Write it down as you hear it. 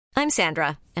I'm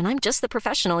Sandra, and I'm just the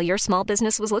professional your small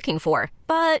business was looking for.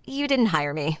 But you didn't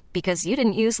hire me because you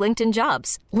didn't use LinkedIn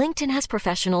Jobs. LinkedIn has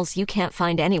professionals you can't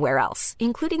find anywhere else,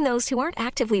 including those who aren't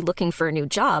actively looking for a new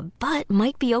job, but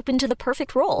might be open to the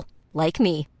perfect role, like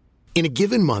me. In a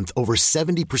given month, over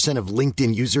 70% of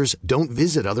LinkedIn users don't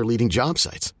visit other leading job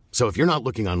sites. So if you're not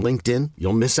looking on LinkedIn,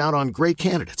 you'll miss out on great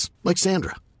candidates like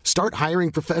Sandra. Start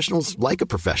hiring professionals like a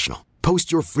professional.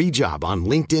 Post your free job on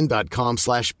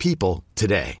linkedin.com/people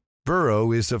today.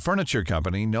 Burrow is a furniture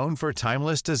company known for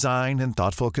timeless design and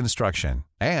thoughtful construction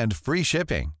and free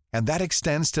shipping, and that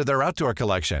extends to their outdoor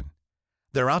collection.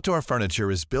 Their outdoor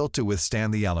furniture is built to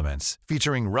withstand the elements,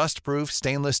 featuring rust-proof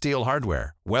stainless steel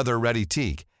hardware, weather-ready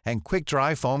teak, and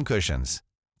quick-dry foam cushions.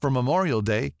 For Memorial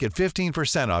Day, get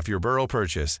 15% off your Burrow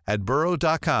purchase at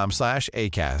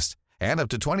burrow.com/ACAST and up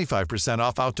to 25%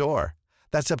 off outdoor.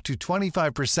 That's up to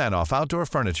 25% off outdoor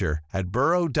furniture at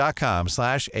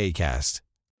burrow.com/ACAST.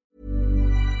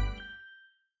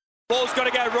 Ball's got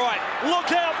to go right.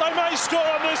 Look out, they may score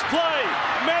on this play.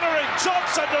 Mannering,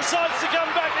 Johnson decides to come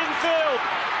back infield.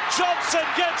 Johnson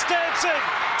gets dancing.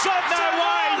 Johnson, no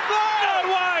way!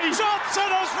 No way! Johnson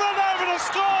has run over to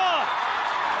score!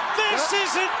 This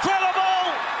is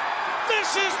incredible!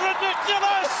 This is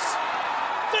ridiculous!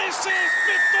 This is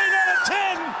 15 out of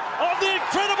 10 on the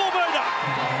incredible Buddha!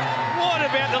 What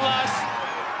about the last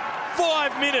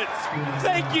 5 minutes?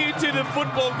 Thank you to the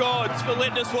football gods for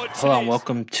letting us watch Hello this. and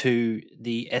welcome to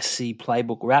the SC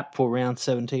Playbook wrap for round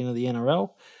 17 of the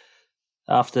NRL.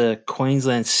 After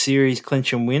Queensland's series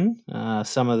clinch and win,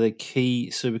 some of the key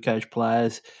Supercoach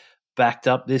players backed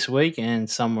up this week and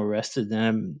some were rested.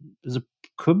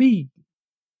 Could be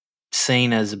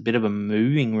seen as a bit of a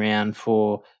moving round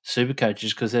for Supercoaches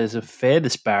because there's a fair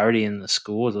disparity in the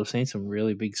scores. I've seen some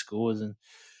really big scores, and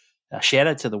shout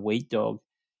out to the Wheat Dog,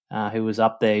 who was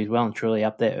up there. He's well and truly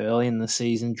up there early in the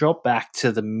season, dropped back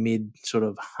to the mid sort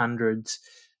of hundreds.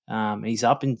 He's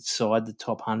up inside the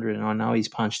top 100, and I know he's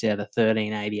punched out a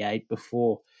 1388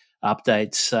 before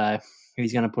updates, so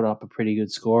he's going to put up a pretty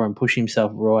good score and push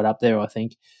himself right up there, I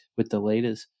think, with the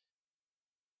leaders.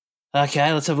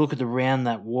 Okay, let's have a look at the round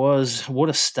that was. What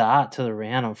a start to the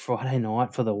round on Friday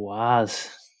night for the Wars.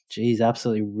 Geez,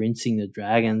 absolutely rinsing the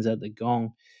Dragons at the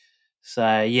gong.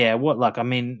 So, yeah, it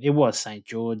was St.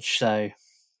 George, so,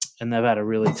 and they've had a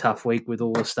really tough week with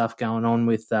all the stuff going on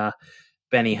with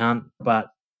Benny Hunt, but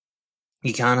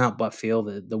you can't help but feel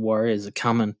that the Warriors are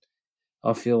coming.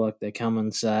 I feel like they're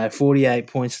coming. So 48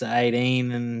 points to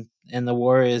 18, and the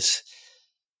Warriors,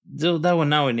 they were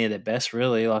nowhere near their best,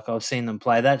 really. Like, I've seen them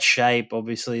play. That shape,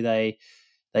 obviously, they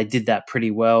did that pretty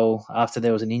well. After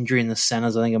there was an injury in the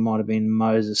centres, I think it might have been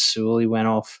Moses Sewell went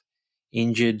off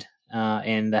injured,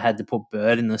 and they had to put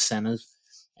Bird in the centres,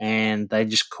 and they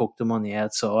just cooked them on the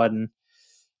outside. And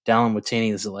Dallin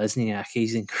Watini-Zelezniak,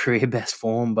 he's in career best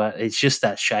form, but it's just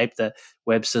that shape that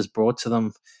Webster's brought to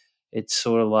them. It's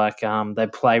sort of like they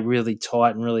play really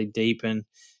tight and really deep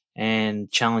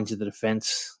and challenge the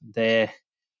defence there,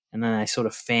 and then they sort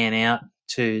of fan out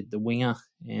to the winger,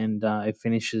 and it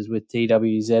finishes with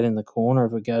DWZ in the corner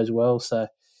if it goes well. So,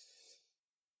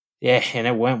 yeah, and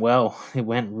it went well. It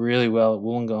went really well at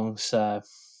Wollongong. So,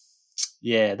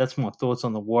 yeah, that's my thoughts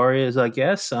on the Warriors, I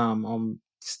guess. I'm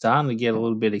starting to get a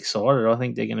little bit excited. I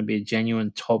think they're going to be a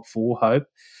genuine top 4 hope.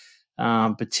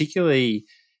 Particularly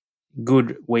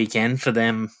good weekend for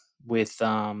them with,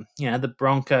 the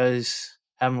Broncos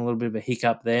having a little bit of a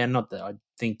hiccup there. Not that I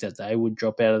think that they would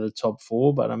drop out of the top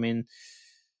 4, but I mean,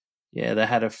 yeah, they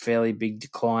had a fairly big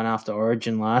decline after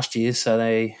Origin last year, so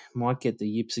they might get the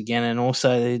yips again. And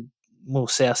also,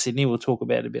 South Sydney, we'll talk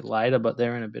about it a bit later, but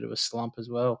they're in a bit of a slump as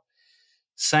well.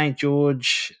 St.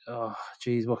 George,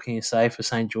 what can you say for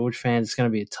St. George fans? It's going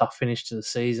to be a tough finish to the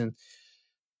season.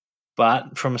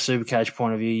 But from a Supercoach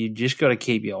point of view, you just got to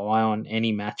keep your eye on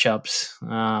any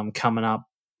matchups coming up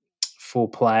for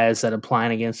players that are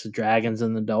playing against the Dragons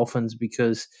and the Dolphins,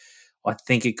 because I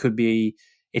think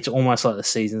it's almost like the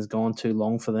season's gone too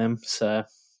long for them. So,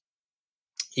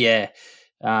 yeah,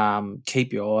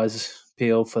 keep your eyes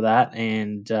peeled for that,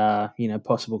 and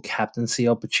possible captaincy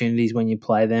opportunities when you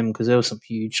play them, because there were some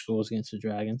huge scores against the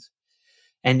Dragons,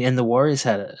 and the Warriors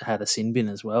had a sin bin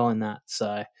as well in that.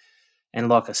 So, and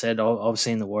like I said, I've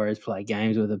seen the Warriors play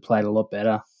games where they played a lot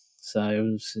better.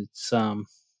 So it's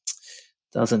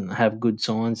doesn't have good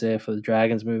signs there for the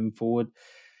Dragons moving forward.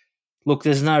 Look,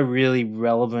 there's no really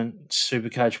relevant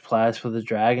Supercoach players for the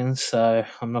Dragons, so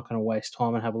I'm not going to waste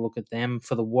time and have a look at them.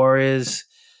 For the Warriors,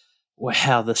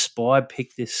 wow, the Spy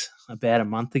picked this about a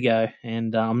month ago,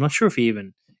 and I'm not sure if he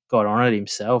even got on it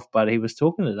himself, but he was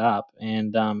talking it up,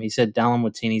 and he said Dallin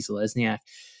Watini-Zelezniak.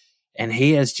 And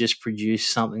he has just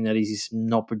produced something that he's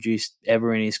not produced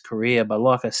ever in his career. But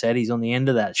like I said, he's on the end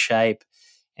of that shape,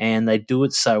 and they do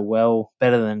it so well,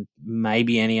 better than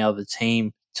maybe any other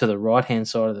team to the right-hand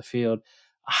side of the field.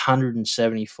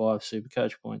 175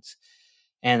 Supercoach points.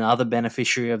 And the other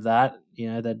beneficiary of that,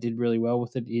 that did really well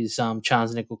with it is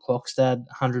Charles Nickel-Clockstad,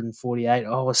 148.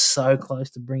 I was so close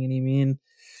to bringing him in.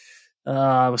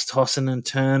 I was tossing and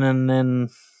turning, and then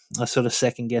I sort of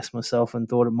second-guessed myself and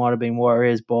thought it might have been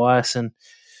Warriors bias. And,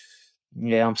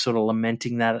 yeah, I'm sort of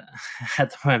lamenting that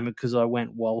at the moment because I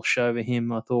went Walsh over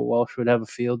him. I thought Walsh would have a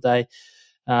field day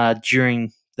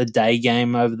during the day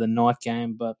game over the night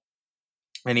game. But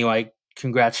anyway,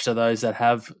 congrats to those that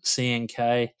have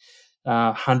CNK.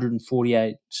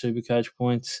 148 Supercoach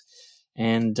points,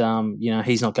 and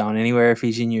he's not going anywhere if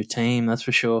he's in your team, that's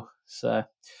for sure. So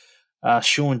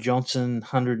Sean Johnson,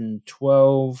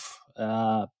 112.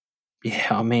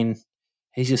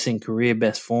 He's just in career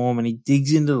best form, and he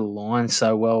digs into the line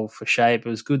so well for shape. It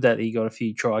was good that he got a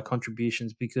few try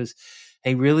contributions because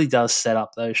he really does set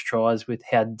up those tries with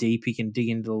how deep he can dig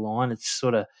into the line. It's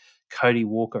sort of Cody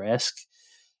Walker-esque.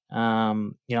 I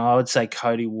would say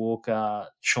Cody Walker,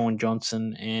 Sean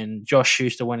Johnson, and Josh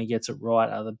Schuster, when he gets it right,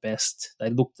 are the best. They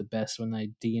look the best when they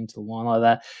dig into the line like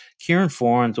that. Kieran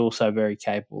Foran's also very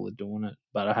capable of doing it,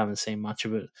 but I haven't seen much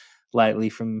of it lately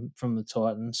from the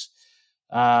Titans.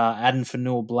 Adam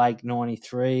Fanua-Blake,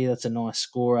 93. That's a nice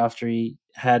score after he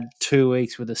had 2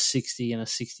 weeks with a 60 and a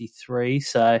 63.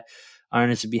 So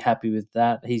owners would be happy with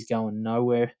that. He's going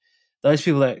nowhere. Those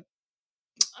people that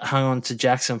hung on to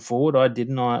Jackson Ford, I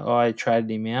didn't. I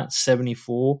traded him out,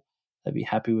 74. They'd be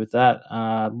happy with that.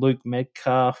 Luke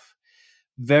Metcalf,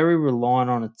 very reliant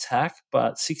on attack,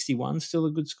 but 61 is still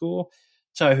a good score.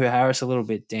 Tohu Harris a little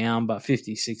bit down, but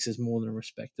 56 is more than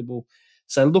respectable.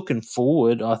 So looking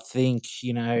forward, I think,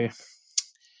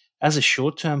 as a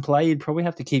short-term play, you'd probably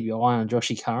have to keep your eye on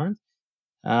Joshy Curran.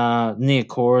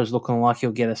 Niokora is looking like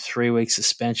he'll get a 3-week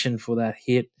suspension for that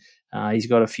hit. He's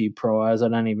got a few priors. I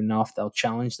don't even know if they'll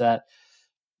challenge that.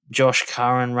 Josh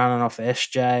Curran running off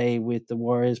SJ with the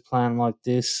Warriors playing like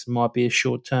this might be a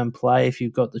short-term play if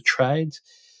you've got the trades.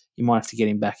 You might have to get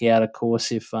him back out, of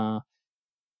course, if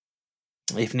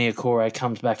Niokora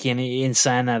comes back in. In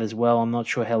saying that as well, I'm not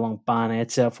sure how long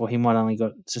Barnett's out for. He might only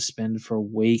got suspended for a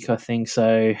week, I think.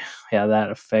 So how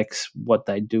that affects what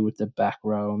they do with the back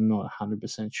row, I'm not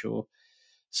 100% sure.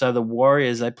 So the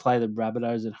Warriors, they play the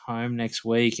Rabbitohs at home next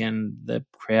week, and the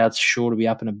crowd's sure to be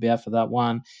up and about for that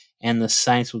one. And the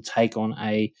Saints will take on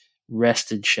a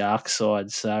rested Sharks side.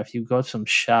 So if you've got some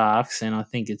Sharks, then I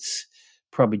think it's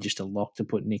probably just a lock to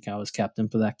put Nico as captain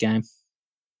for that game.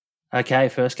 Okay,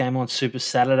 first game on Super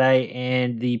Saturday,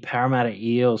 and the Parramatta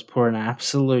Eels put an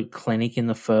absolute clinic in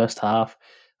the first half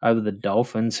over the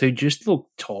Dolphins, who just look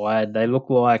tired. They look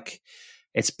like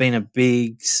it's been a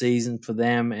big season for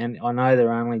them, and I know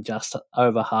they're only just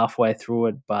over halfway through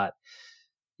it, but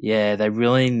yeah, they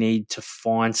really need to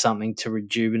find something to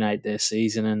rejuvenate their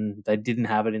season, and they didn't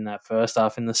have it in that first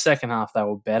half. In the second half, they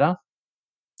were better.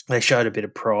 They showed a bit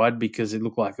of pride because it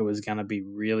looked like it was going to be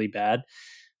really bad.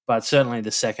 But certainly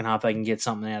the second half, they can get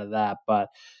something out of that. But,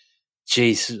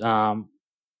 geez, Brad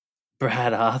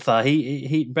Arthur,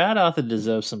 Brad Arthur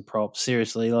deserves some props,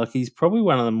 seriously. Like, he's probably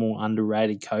one of the more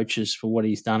underrated coaches for what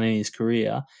he's done in his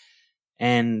career.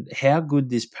 And how good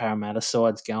this Parramatta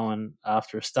side's going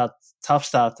after a tough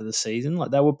start to the season.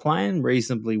 Like, they were playing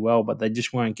reasonably well, but they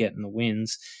just weren't getting the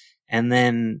wins. And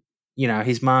then,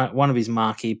 one of his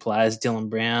marquee players, Dylan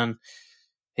Brown,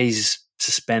 he's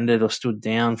suspended or stood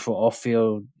down for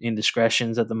off-field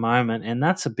indiscretions at the moment, and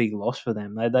that's a big loss for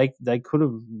them. They could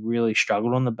have really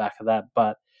struggled on the back of that,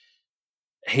 but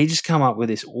he just come up with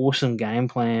this awesome game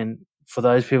plan. For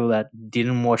those people that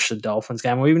didn't watch the Dolphins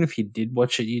game, or even if you did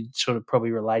watch it, you'd sort of probably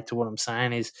relate to what I'm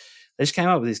saying, is they just came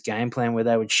up with this game plan where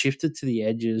they would shift it to the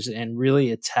edges and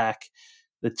really attack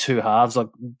the two halves, like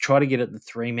try to get at the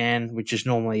 3-man, which is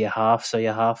normally your half, so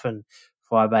your half and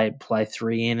 5'8" play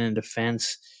 3 in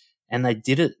defence. And they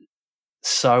did it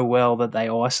so well that they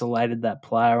isolated that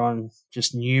player on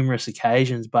just numerous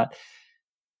occasions. But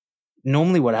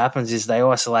normally what happens is they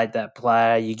isolate that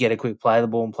player, you get a quick play of the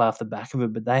ball and play off the back of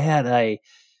it. But they had a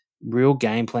real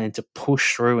game plan to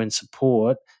push through and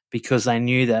support because they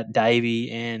knew that Davey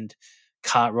and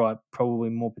Cartwright, probably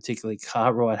more particularly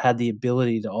Cartwright, had the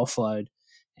ability to offload.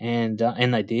 And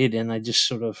they did. And they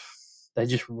just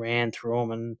ran through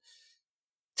them. And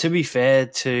to be fair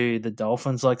to the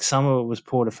Dolphins, like some of it was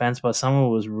poor defense, but some of it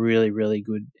was really, really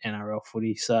good NRL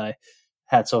footy. So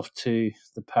hats off to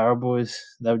the Para boys.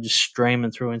 They were just streaming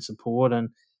through in support, and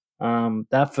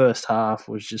that first half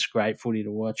was just great footy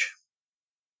to watch.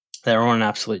 They're on an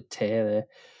absolute tear there.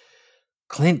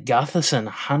 Clint Gutherson,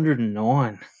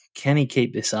 109. Can he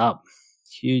keep this up?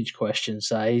 Huge question.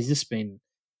 So he's just been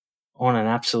on an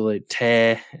absolute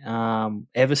tear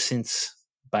ever since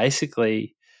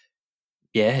basically,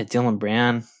 Dylan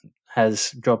Brown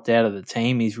has dropped out of the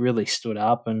team. He's really stood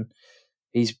up and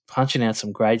he's punching out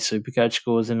some great Supercoach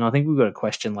scores. And I think we've got a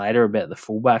question later about the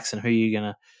fullbacks and who you're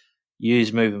going to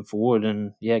use moving forward.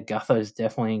 And Gutho's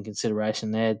definitely in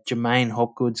consideration there. Jermaine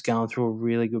Hopgood's going through a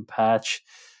really good patch.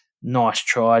 Nice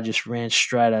try, just ran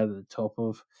straight over the top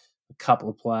of a couple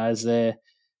of players there,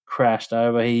 crashed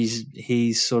over.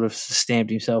 He's sort of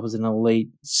stamped himself as an elite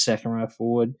second row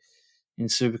forward in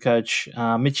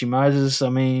Supercoach. Mitchy Moses, I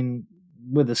mean,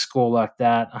 with a score like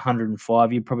that,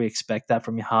 105, you'd probably expect that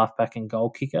from your halfback and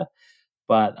goal kicker.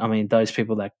 But, I mean, those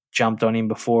people that jumped on him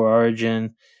before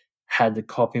Origin had to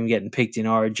cop him getting picked in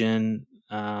Origin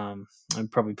and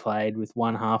probably played with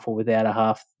one half or without a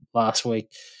half last week.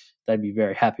 They'd be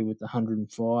very happy with the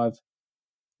 105.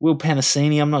 Will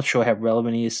Panasini, I'm not sure how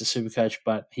relevant he is to Supercoach,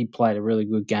 but he played a really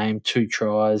good game, 2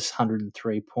 tries,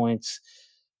 103 points.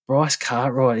 Bryce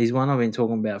Cartwright, he's one I've been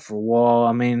talking about for a while.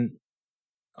 I mean,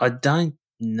 I don't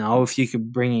know if you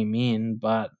could bring him in,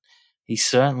 but he's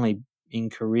certainly in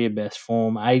career best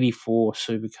form, 84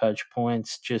 Supercoach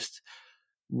points, just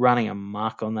running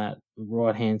amok on that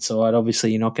right-hand side.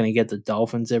 Obviously, you're not going to get the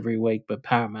Dolphins every week, but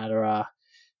Parramatta are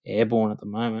airborne at the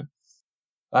moment.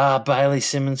 Bailey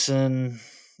Simonson,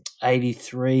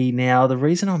 83. Now, the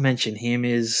reason I mention him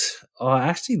is I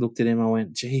actually looked at him. I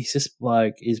went, geez, this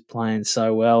bloke is playing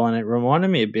so well. And it reminded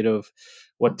me a bit of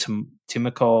what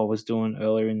Timokol was doing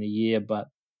earlier in the year. But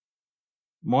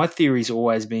my theory's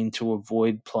always been to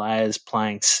avoid players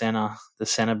playing the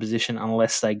center position,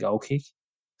 unless they goal kick.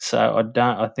 So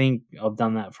I think I've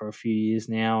done that for a few years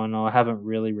now, and I haven't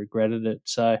really regretted it.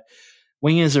 So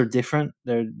wingers are different.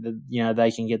 They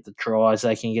can get the tries,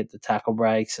 they can get the tackle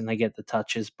breaks, and they get the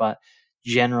touches. But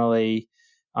generally,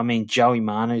 I mean, Joey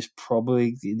Manu's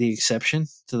probably the exception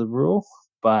to the rule.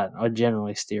 But I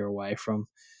generally steer away from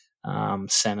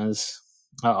centers.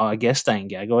 I guess Dane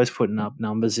Gaggai's putting up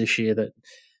numbers this year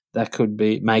that could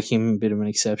make him a bit of an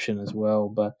exception as well.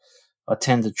 But I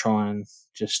tend to try and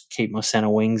just keep my centre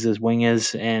wings as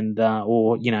wingers, and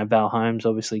or Val Holmes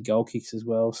obviously goal kicks as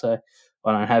well. So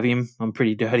I don't have him. I'm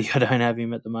pretty dirty. I don't have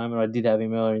him at the moment. I did have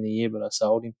him earlier in the year, but I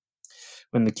sold him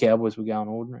when the Cowboys were going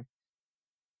ordinary.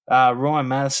 Ryan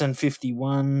Madison,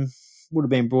 51, would have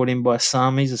been brought in by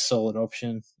some. He's a solid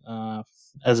option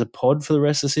as a pod for the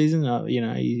rest of the season.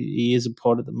 He is a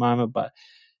pod at the moment, but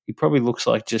he probably looks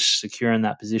like just securing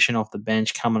that position off the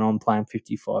bench, coming on, playing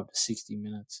 55 to 60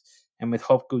 minutes. And with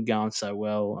Hopgood going so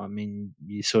well, I mean,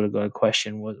 you sort of got to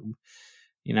question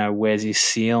where's his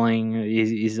ceiling?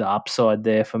 Is the upside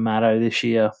there for Matto this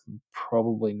year?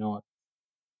 Probably not.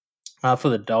 For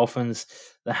the Dolphins,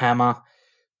 the Hammer,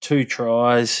 2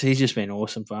 tries. He's just been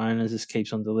awesome for owners. Just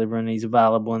keeps on delivering. He's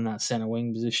available in that centre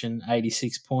wing position,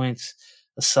 86 points.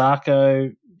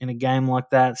 Asako, in a game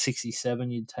like that, 67.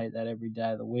 You'd take that every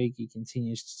day of the week. He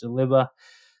continues to deliver.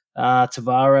 Valence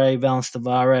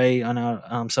Tavare, I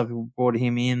know some people brought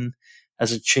him in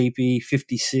as a cheapie,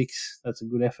 56. That's a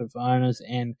good effort for owners.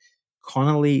 And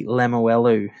Connolly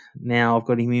Lemuelu. Now I've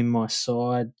got him in my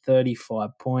side,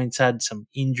 35 points. Had some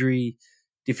injury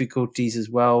difficulties as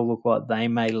well. Look like they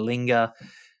may linger.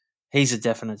 He's a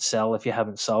definite sell if you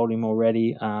haven't sold him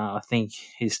already. I think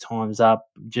his time's up,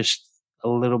 just a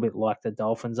little bit like the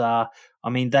Dolphins are. I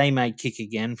mean, they may kick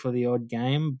again for the odd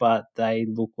game, but they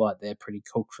look like they're pretty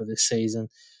cooked for this season.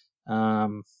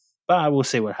 But we'll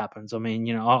see what happens. I mean,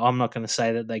 I'm not going to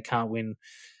say that they can't win,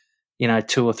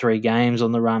 2 or 3 games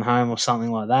on the run home or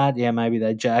something like that. Yeah, maybe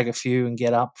they jag a few and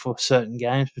get up for certain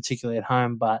games, particularly at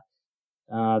home, but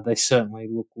they certainly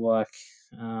look like,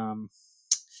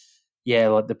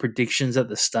 like the predictions at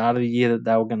the start of the year that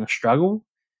they were going to struggle.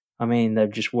 I mean, they've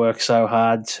just worked so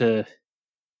hard to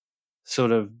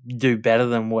sort of do better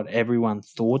than what everyone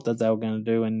thought that they were going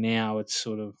to do, and now it's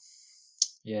sort of,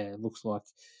 it looks like,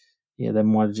 they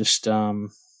might have just,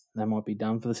 they might be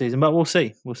done for the season, but we'll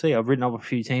see. I've written up a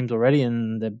few teams already,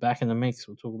 and they're back in the mix.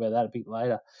 We'll talk about that a bit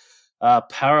later.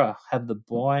 Para have the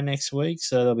bye next week,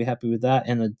 so they'll be happy with that,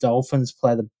 and the Dolphins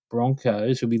play the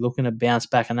Broncos, who'll be looking to bounce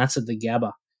back, and that's at the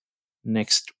Gabba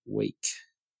next week.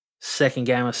 Second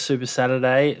game of Super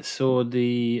Saturday saw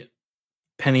the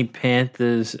Penny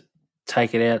Panthers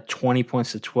take it out 20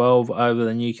 points to 12 over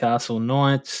the Newcastle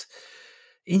Knights.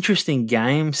 Interesting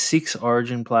game. 6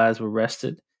 Origin players were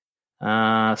rested.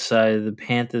 So the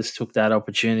Panthers took that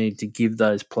opportunity to give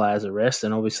those players a rest,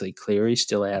 and obviously Cleary's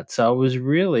still out. So it was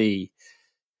really,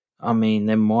 I mean,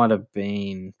 there might have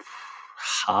been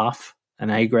half an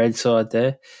A-grade side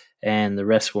there, and the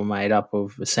rest were made up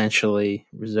of essentially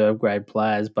reserve-grade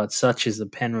players. But such is the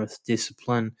Penrith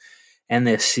discipline and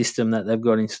their system that they've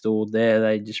got installed there,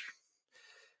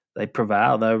 they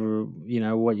prevailed over,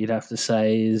 what you'd have to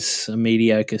say is a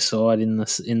mediocre side in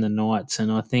the Knights.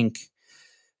 And I think,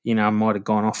 I might have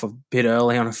gone off a bit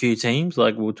early on a few teams.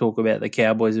 Like we'll talk about the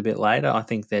Cowboys a bit later. I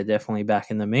think they're definitely back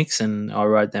in the mix, and I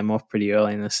wrote them off pretty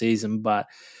early in the season. But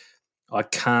I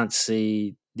can't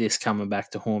see this coming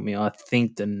back to haunt me. I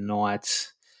think the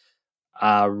Knights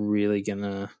are really going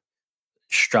to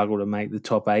struggle to make the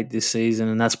top 8 this season,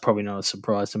 and that's probably not a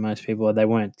surprise to most people. They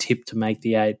weren't tipped to make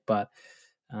the 8, but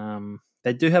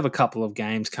they do have a couple of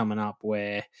games coming up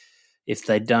where if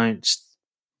they don't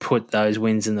put those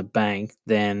wins in the bank,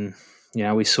 then,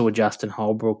 we saw Justin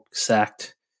Holbrook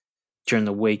sacked during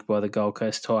the week by the Gold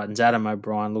Coast Titans. Adam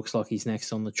O'Brien looks like he's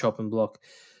next on the chopping block.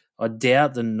 I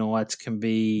doubt the Knights can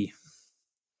be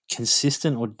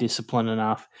consistent or disciplined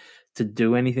enough to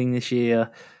do anything this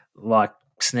year, like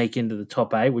sneak into the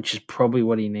top 8, which is probably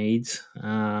what he needs.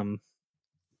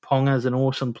 Ponga's an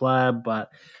awesome player,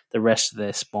 but the rest of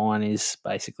their spine is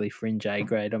basically fringe A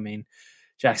grade. I mean,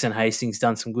 Jackson Hastings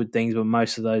done some good things, but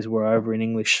most of those were over in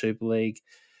English Super League.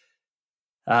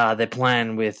 They're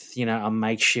playing with, a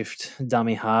makeshift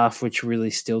dummy half, which really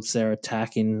stilts their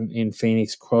attack in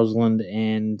Phoenix Crosland,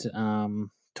 and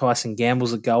Tyson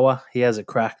Gamble's a goer. He has a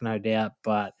crack, no doubt,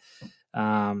 but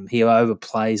he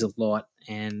overplays a lot,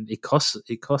 and it costs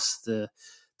the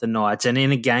Knights. And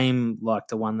in a game like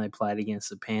the one they played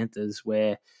against the Panthers,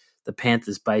 where the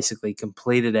Panthers basically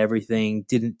completed everything,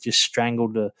 didn't just strangle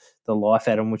the life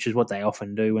out of them, which is what they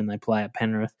often do when they play at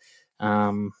Penrith.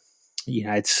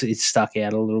 It's stuck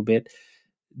out a little bit,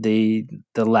 the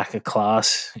lack of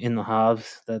class in the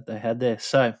halves that they had there.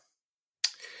 So,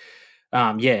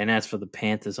 and as for the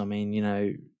Panthers, I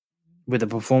mean, with a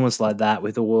performance like that,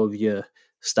 with all of your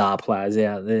star players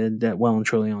out, they're well and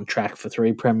truly on track for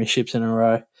 3 premierships in a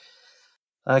row.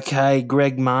 Okay,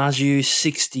 Greg Marju,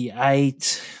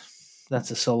 68.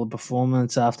 That's a solid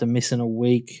performance after missing a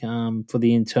week for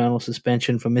the internal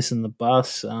suspension for missing the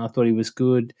bus. I thought he was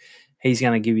good. He's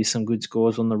going to give you some good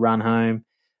scores on the run home.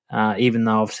 Even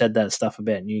though I've said that stuff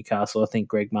about Newcastle, I think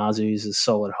Greg Marju is a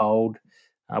solid hold.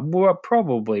 I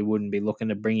probably wouldn't be looking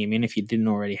to bring him in if you didn't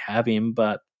already have him,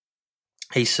 but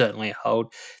he's certainly a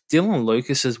hold. Dylan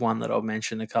Lucas is one that I've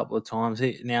mentioned a couple of times.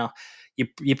 Now,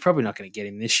 you're probably not going to get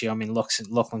him this year. I mean,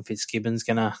 Lachlan Fitzgibbon's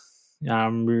going to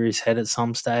rear his head at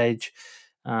some stage.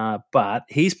 But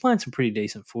he's playing some pretty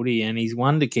decent footy, and he's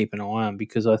one to keep an eye on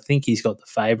because I think he's got the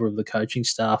favour of the coaching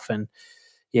staff. And,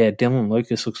 Dylan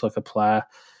Lucas looks like a player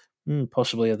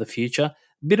possibly of the future.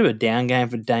 A bit of a down game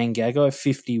for Dane Gagai,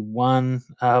 51.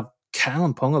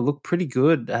 Kalen Ponga looked pretty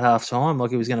good at halftime,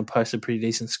 like he was going to post a pretty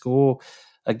decent score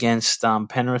against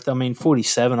Penrith. I mean,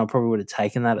 47, I probably would have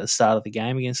taken that at the start of the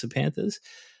game against the Panthers.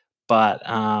 But,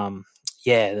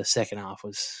 the second half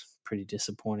was pretty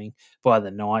disappointing by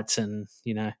the Knights and,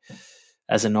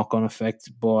 as a knock-on effect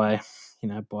by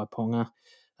Ponga.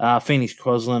 Phoenix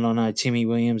Crosland, I know Timmy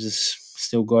Williams has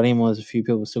still got him, or there's a few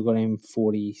people still got him,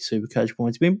 40 Supercoach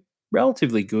points. Been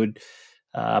relatively good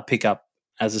pick-up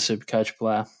as a Supercoach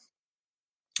player.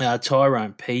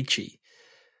 Tyrone Peachy.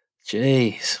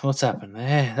 Jeez, what's happened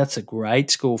there? That's a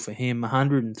great score for him,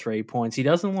 103 points. He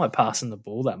doesn't like passing the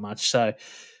ball that much, so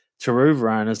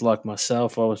Taruva owners like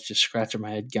myself, I was just scratching my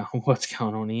head going, what's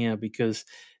going on here? Because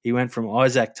he went from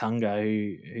Isaac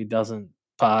Tungo, who doesn't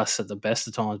pass at the best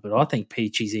of times, but I think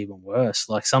Peachy's even worse.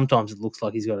 Like sometimes it looks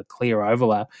like he's got a clear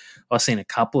overlap. I've seen a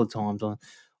couple of times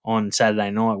on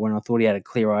Saturday night when I thought he had a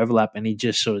clear overlap and he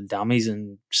just sort of dummies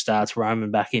and starts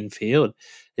roaming back in field.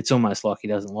 It's almost like he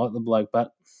doesn't like the bloke.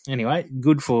 But anyway,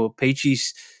 good for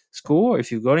Peachy's score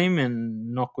if you've got him,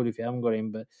 and not good if you haven't got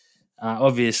him. But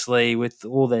obviously, with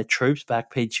all their troops back,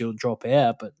 Peachy will drop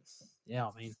out. But, I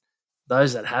mean,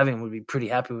 those that have him would be pretty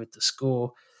happy with the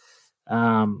score.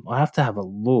 I have to have a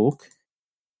look.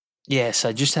 Yeah,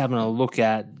 so just having a look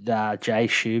at Jay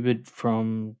Schubert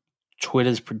from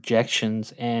Twitter's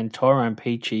projections, and Tyrone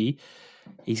Peachy,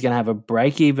 he's going to have a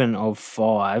break-even of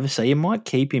 5. So you might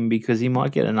keep him because he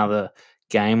might get another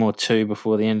game or 2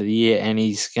 before the end of the year, and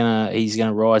he's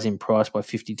gonna rise in price by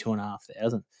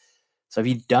 52,500. So if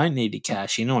you don't need to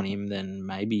cash in on him, then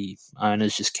maybe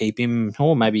owners just keep him,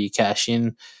 or maybe you cash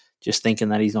in just thinking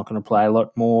that he's not going to play a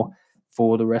lot more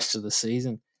for the rest of the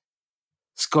season.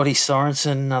 Scotty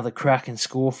Sorensen, another cracking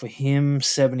score for him,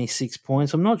 76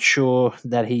 points. I'm not sure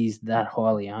that he's that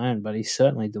highly owned, but he's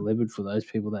certainly delivered for those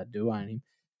people that do own him.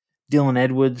 Dylan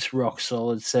Edwards, rock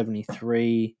solid,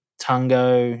 73.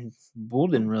 Tungo, Bull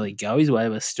didn't really go his way,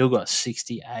 but still got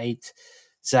 68.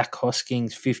 Zach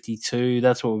Hoskins, 52.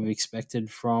 That's what we've expected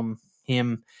from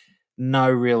him. No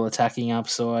real attacking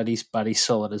upside, but he's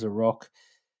solid as a rock.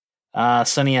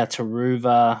 Sonia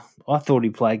Taruva, I thought he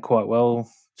played quite well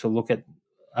to look at,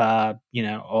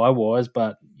 eye-wise,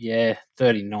 but yeah,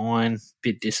 39,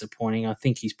 bit disappointing. I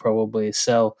think he's probably a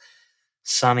sell.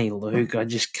 Sonny Luke, I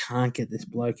just can't get this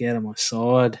bloke out of my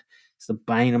side. It's the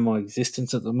bane of my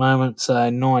existence at the moment. So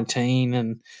 19,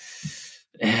 and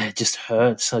it just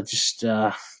hurts. I just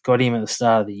got him at the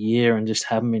start of the year and just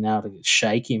haven't been able to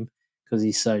shake him because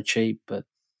he's so cheap. But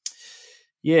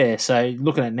yeah, so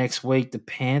looking at next week, the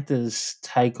Panthers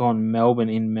take on Melbourne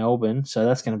in Melbourne, so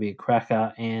that's going to be a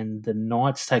cracker, and the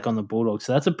Knights take on the Bulldogs.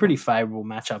 So that's a pretty favourable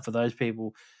matchup for those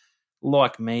people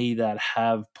like me that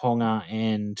have Ponga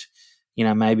and,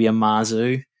 maybe a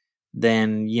Marzu.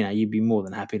 Then, you'd be more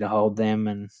than happy to hold them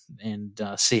and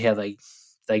see how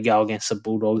they go against the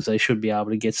Bulldogs. They should be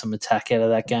able to get some attack out of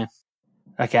that game.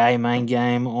 Okay, main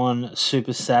game on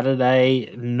Super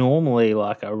Saturday. Normally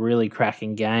like a really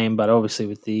cracking game, but obviously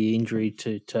with the injury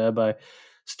to Turbo,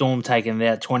 Storm taking it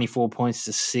out 24 points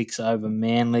to 6 over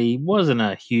Manly. Wasn't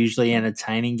a hugely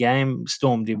entertaining game.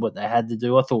 Storm did what they had to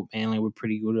do. I thought Manly were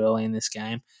pretty good early in this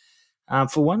game.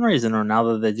 For one reason or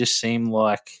another, they just seemed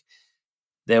like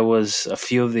there was a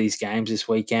few of these games this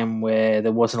weekend where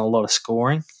there wasn't a lot of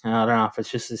scoring. I don't know if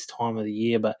it's just this time of the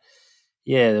year, but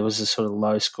yeah, there was a sort of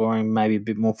low scoring, maybe a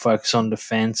bit more focus on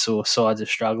defence, or sides are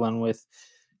struggling with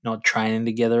not training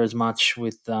together as much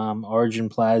with Origin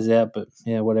players out. But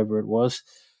yeah, whatever it was,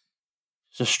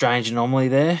 it's a strange anomaly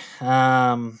there.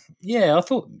 I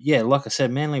thought, like I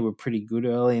said, Manly were pretty good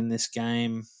early in this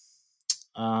game.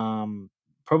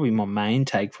 Probably my main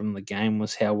take from the game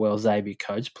was how well Xavier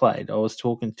Coates played. I was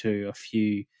talking to a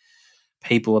few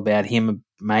people about him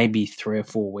maybe 3 or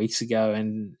 4 weeks ago,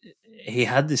 and he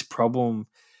had this problem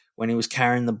when he was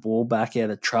carrying the ball back out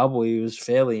of trouble. He was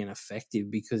fairly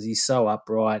ineffective because he's so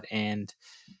upright, and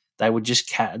they would just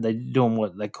they're doing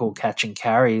what they call catch and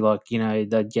carry. Like,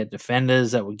 they'd get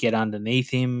defenders that would get underneath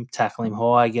him, tackle him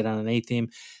high, get underneath him,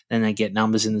 then they get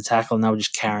numbers in the tackle, and they were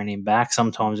just carrying him back.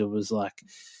 Sometimes it was like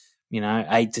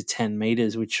 8 to 10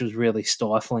 meters, which was really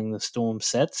stifling the Storm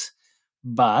sets.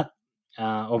 But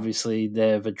obviously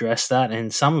they've addressed that,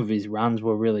 and some of his runs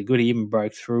were really good. He even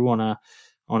broke through on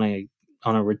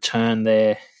a return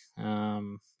there.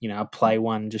 A play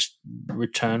one, just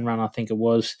return run, I think it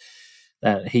was,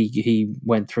 that he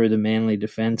went through the Manly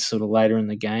defence sort of later in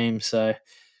the game. So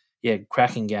yeah,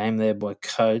 cracking game there by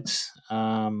Coates.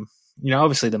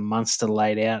 Obviously the Munster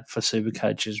laid out for Super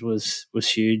Coaches was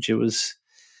huge. It was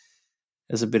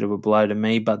a bit of a blow to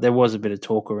me, but there was a bit of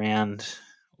talk around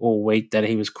all week that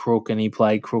he was crook, and he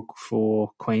played crook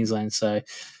for Queensland. So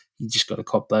you just got to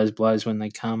cop those blows when they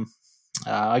come.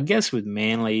 I guess with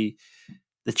Manly,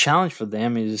 the challenge for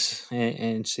them is,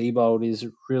 and Seabold, is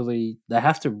really they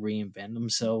have to reinvent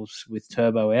themselves with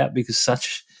Turbo out, because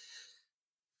such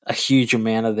a huge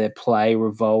amount of their play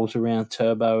revolves around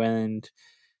Turbo, and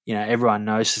everyone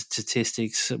knows the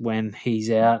statistics when he's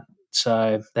out.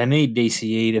 So they need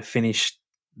DCE to finish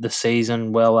the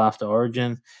season well after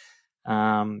Origin.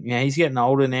 He's getting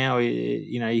older now.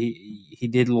 He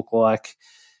did look like,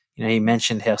 he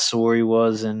mentioned how sore he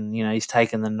was, and he's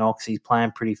taken the knocks. He's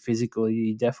playing pretty physical.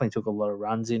 He definitely took a lot of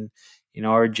runs in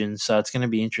Origin, so it's going to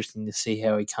be interesting to see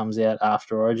how he comes out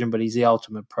after Origin. But he's the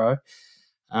ultimate pro.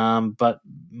 But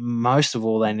most of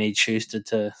all, they need Schuster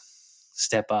to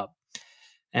step up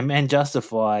and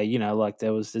justify.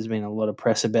 There's been a lot of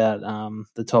press about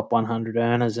the top 100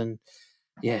 earners, and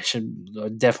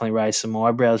should definitely raise some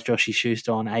eyebrows. Joshy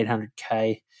Schuster on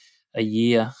 $800K a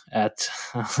year at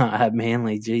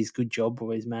Manly. Geez, good job,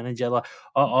 boys, manager. Like,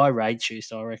 I rate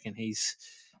Schuster. I reckon he's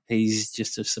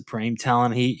just a supreme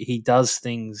talent. He does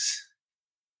things.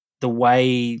 The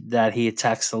way that he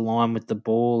attacks the line with the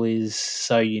ball is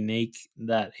so unique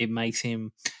that it makes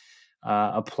him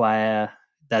a player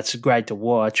that's great to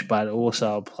watch, but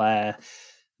also a player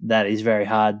that is very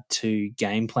hard to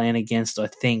game plan against, I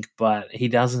think. But he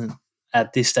doesn't,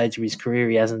 at this stage of his career,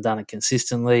 he hasn't done it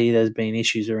consistently. There's been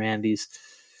issues around his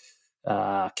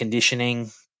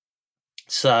conditioning.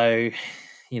 So,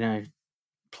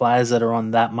 players that are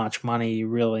on that much money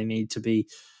really need to be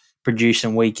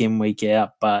producing week in, week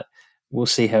out. But we'll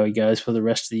see how he goes for the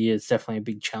rest of the year. It's definitely a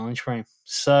big challenge for him.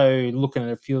 So looking at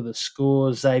a few of the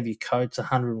scores, Xavier Coates,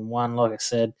 101. Like I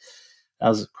said, that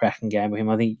was a cracking game for him.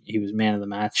 I think he was man of the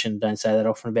match, and don't say that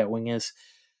often about wingers.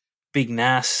 Big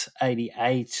Nas,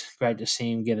 88. Great to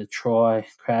see him get a try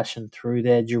crashing through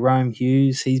there. Jerome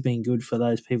Hughes, he's been good for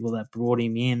those people that brought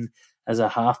him in as a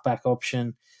halfback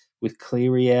option with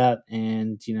Cleary out,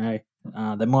 and,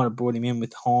 They might have brought him in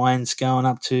with Hines going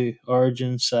up to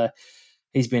Origin, so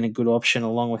he's been a good option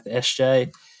along with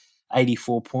SJ.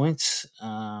 84 points.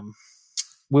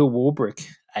 Will Warbrick,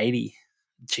 80.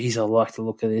 Geez, I like the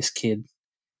look of this kid.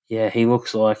 Yeah, he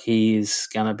looks like he is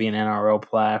going to be an NRL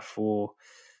player for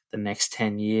the next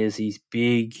 10 years. He's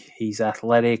big, he's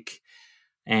athletic,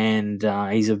 and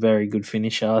he's a very good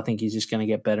finisher. I think he's just going to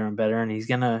get better and better, and he's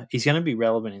going to be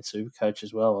relevant in Supercoach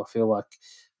as well. I feel like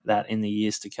that in the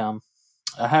years to come.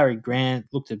 Harry Grant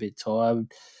looked a bit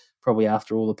tired, probably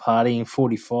after all the partying,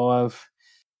 45.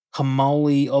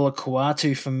 Hamoli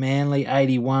Olakuatu for Manly,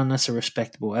 81. That's a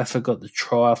respectable effort. Got the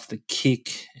try off the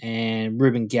kick. And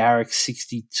Ruben Garrick,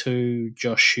 62.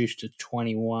 Josh Schuster,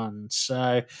 21.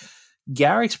 So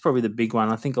Garrick's probably the big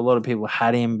one. I think a lot of people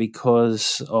had him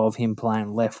because of him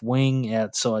playing left wing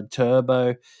outside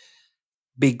Turbo.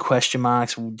 Big question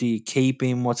marks. Do you keep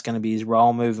him? What's going to be his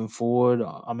role moving forward?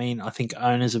 I mean, I think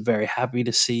owners are very happy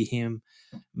to see him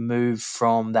move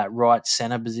from that right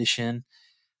centre position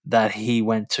that he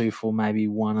went to for maybe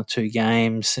 1 or 2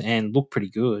 games and looked pretty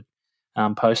good.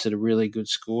 Posted a really good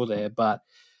score there, but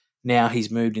now he's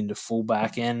moved into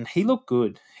fullback and he looked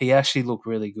good. He actually looked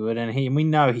really good, and we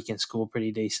know he can score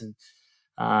pretty decent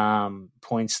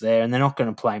points there, and they're not going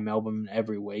to play Melbourne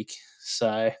every week.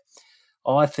 So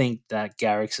I think that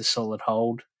Garrick's a solid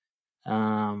hold.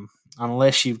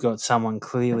 Unless you've got someone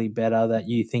clearly better that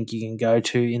you think you can go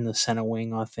to in the centre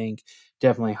wing, I think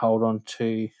definitely hold on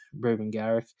to Ruben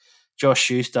Garrick. Josh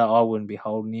Schuster, I wouldn't be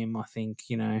holding him. I think,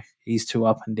 he's too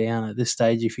up and down at this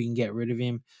stage. If you can get rid of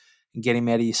him and get him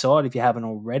out of your side, if you haven't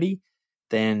already,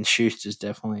 then Schuster's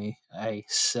definitely a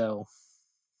sell.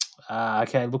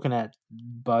 Okay, looking at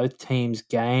both teams'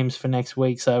 games for next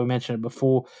week. So we mentioned it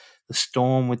before, the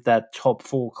Storm with that top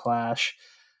 4 clash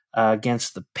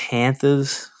against the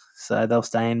Panthers. So they'll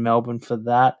stay in Melbourne for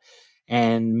that.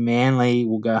 And Manly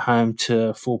will go home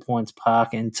to 4 Points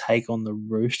Park and take on the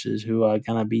Roosters, who are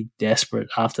going to be desperate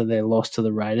after their loss to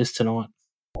the Raiders tonight.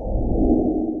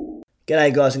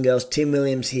 G'day guys and girls, Tim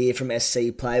Williams here from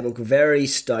SC Playbook. Very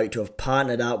stoked to have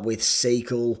partnered up with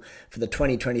Sequel for the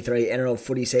 2023 NRL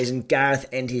footy season. Gareth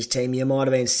and his team, you might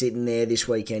have been sitting there this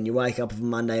weekend. You wake up on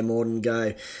Monday morning and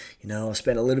go, I've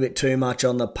spent a little bit too much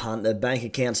on the punt. The bank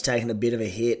account's taken a bit of a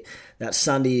hit. That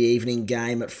Sunday evening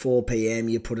game at 4 p.m,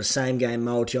 you put a same-game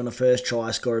multi on a first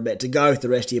try scorer bet to go with the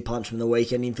rest of your punts from the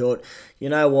weekend. You thought, you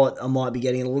know what, I might be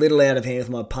getting a little out of hand with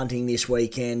my punting this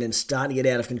weekend and starting to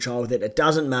get out of control with it. It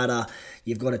doesn't matter.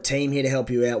 You've got a team here to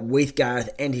help you out with Gareth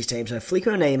and his team. So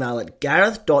flicker an email at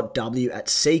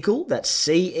gareth.w@secal, that's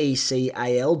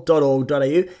cecal.org.au.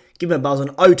 Give them a buzz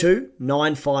on 02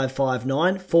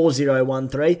 9559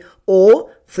 4013,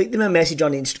 or flick them a message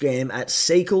on Instagram at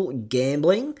Sequel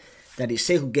Gambling. That is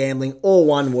Sequel Gambling, all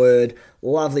one word.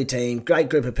 Lovely team, great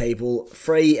group of people,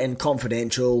 free and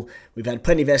confidential. We've had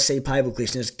plenty of SC Playbook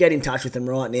listeners. Get in touch with them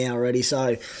right now already.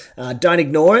 So don't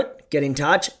ignore it. Get in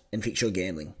touch and fix your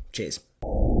gambling. Cheers.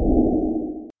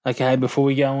 Okay, before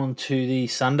we go on to the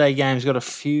Sunday games, got a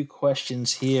few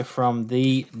questions here from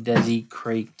the Desi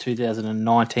Creek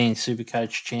 2019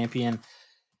 Supercoach champion.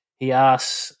 He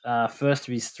asks, first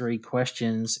of his 3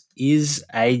 questions, is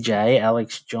AJ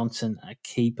Alex Johnson a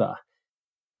keeper?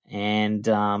 And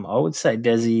I would say,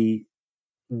 Desi,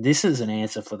 this is an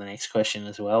answer for the next question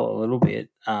as well, a little bit.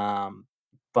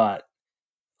 But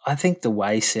I think the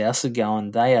way Souths are going,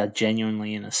 they are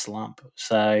genuinely in a slump.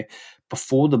 So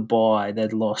before the bye,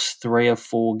 they'd lost 3 or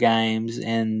 4 games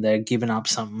and they're giving up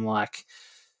something like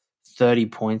 30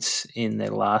 points in their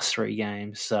last 3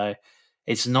 games. So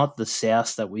it's not the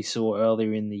Souths that we saw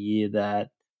earlier in the year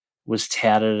that was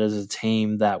touted as a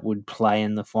team that would play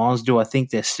in the finals. Do I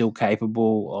think they're still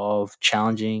capable of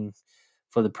challenging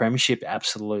for the premiership?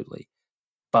 Absolutely.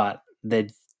 But they're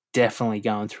definitely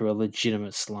going through a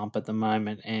legitimate slump at the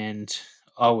moment. And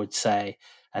I would say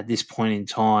at this point in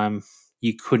time,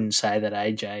 you couldn't say that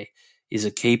AJ is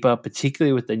a keeper,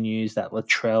 particularly with the news that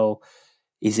Latrell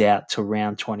is out to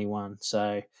round 21.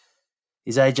 So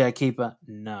is AJ a keeper?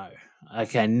 No.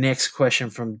 Okay, next question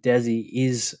from Desi.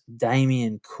 Is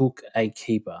Damien Cook a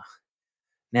keeper?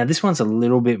 Now, this one's a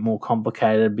little bit more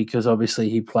complicated because obviously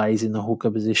he plays in the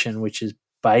hooker position, which is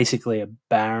basically a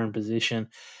barren position.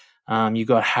 You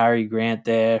got Harry Grant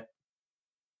there.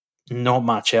 Not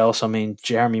much else. I mean,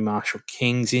 Jeremy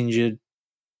Marshall-King's injured.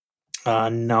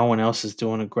 No one else is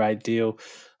doing a great deal.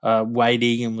 Wade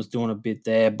Egan was doing a bit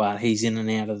there, but he's in and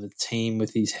out of the team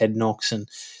with his head knocks. And,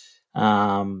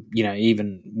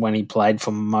 even when he played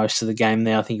for most of the game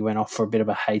there, I think he went off for a bit of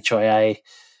a HIA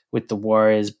with the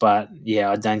Warriors. But, yeah,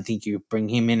 I don't think you bring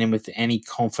him in with any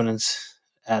confidence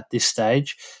at this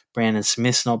stage. Brandon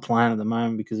Smith's not playing at the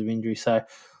moment because of injury. So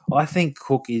I think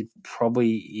Cook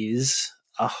probably is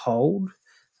a hold.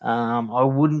 I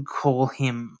wouldn't call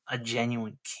him a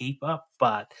genuine keeper,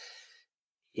 but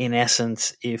in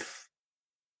essence, if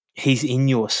he's in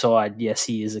your side, yes,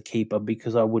 he is a keeper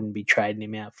because I wouldn't be trading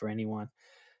him out for anyone.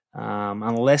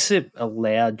 Unless it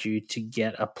allowed you to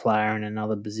get a player in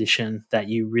another position that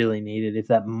you really needed. If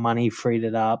that money freed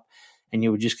it up and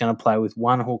you were just going to play with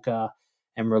one hooker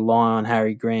and rely on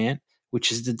Harry Grant,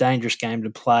 which is the dangerous game to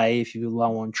play if you're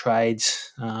low on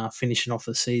trades finishing off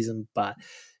the season. But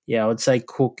yeah, I would say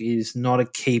Cook is not a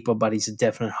keeper, but he's a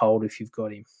definite hold if you've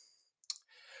got him.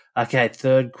 Okay,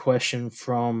 third question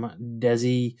from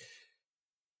Desi.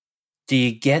 Do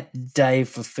you get Dave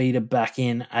Fafita back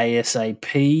in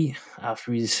ASAP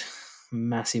after his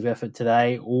massive effort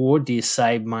today, or do you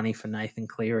save money for Nathan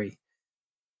Cleary?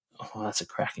 Oh, that's a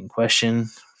cracking question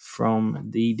from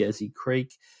the Desi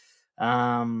Creek.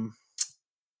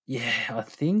 Yeah, I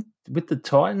think with the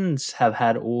Titans have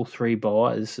had all three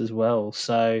buys as well,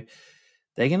 so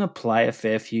they're going to play a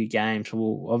fair few games.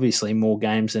 Well, obviously more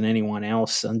games than anyone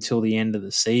else until the end of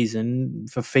the season.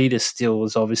 Fafita still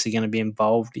is obviously going to be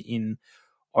involved in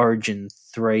Origin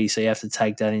 3, so you have to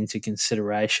take that into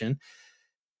consideration.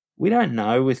 We don't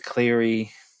know with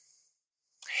Cleary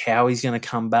how he's going to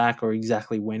come back or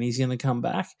exactly when he's going to come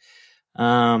back.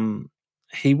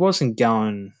 He wasn't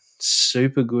going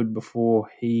super good before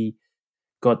he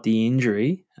got the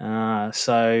injury.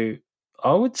 So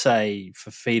I would say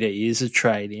Fafita is a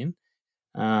trade-in.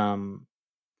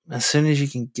 As soon as you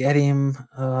can get him,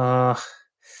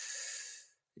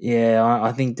 yeah,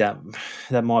 I think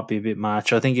that might be a bit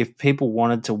much. I think if people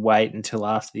wanted to wait until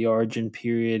after the Origin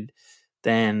period,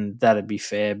 then that'd be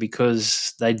fair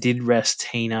because they did rest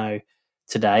Tino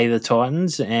today, the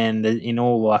Titans, and in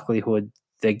all likelihood,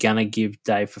 they're going to give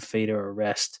Dave Fafita a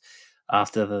rest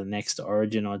after the next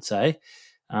Origin, I'd say.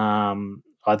 I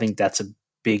think that's a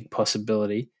big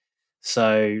possibility.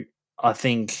 So I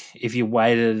think if you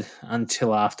waited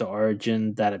until after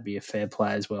Origin, that'd be a fair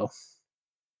play as well.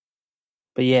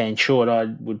 But yeah, in short, I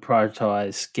would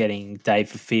prioritise getting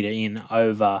Dave Fafita in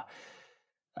over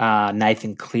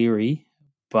Nathan Cleary,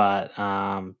 but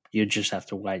you just have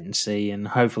to wait and see. And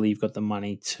hopefully you've got the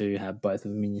money to have both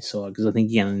of them in your side because I think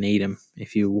you're going to need them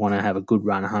if you want to have a good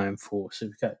run home for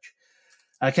Supercoach.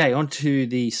 Okay, on to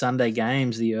the Sunday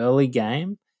games, the early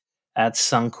game at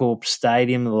Suncorp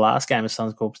Stadium, the last game of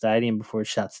Suncorp Stadium before it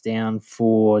shuts down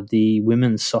for the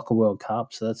Women's Soccer World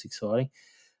Cup, so that's exciting.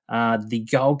 The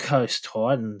Gold Coast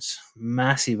Titans,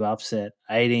 massive upset,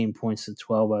 18 points to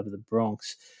 12 over the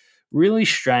Bronx. Really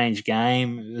strange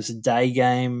game. It was a day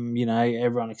game. You know,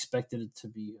 everyone expected it to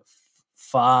be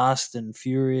fast and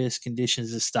furious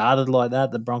conditions. It started like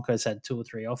that. The Broncos had 2 or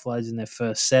 3 offloads in their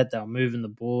first set. They were moving the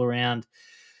ball around.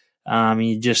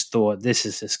 You just thought this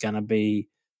is just going to be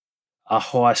a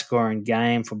high-scoring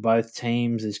game for both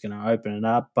teams. It's going to open it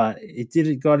up, but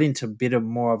it got into a bit of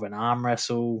more of an arm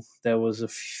wrestle. There was a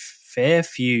fair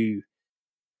few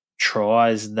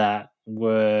tries that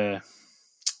were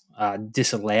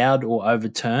disallowed or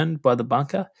overturned by the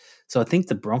bunker. So I think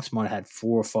the Bronx might have had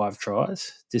 4 or 5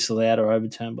 tries disallowed or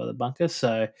overturned by the bunker.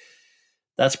 So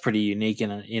that's pretty unique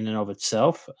in and of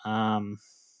itself.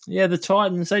 Yeah, the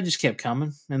Titans, they just kept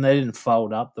coming and they didn't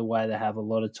fold up the way they have a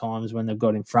lot of times when they've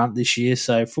got in front this year.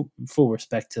 So full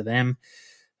respect to them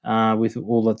with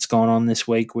all that's gone on this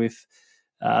week with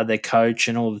their coach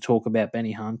and all the talk about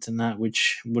Benny Hunt and that,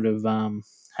 which would have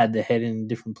had their head in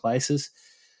different places.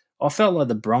 I felt like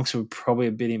the Bronx were probably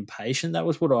a bit impatient. That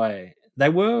was what they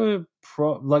were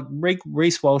like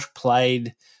Reece Walsh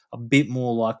played a bit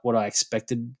more like what I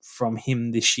expected from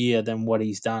him this year than what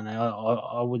he's done.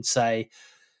 I would say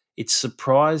it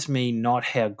surprised me not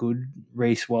how good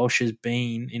Reece Walsh has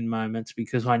been in moments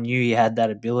because I knew he had that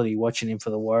ability watching him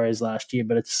for the Warriors last year,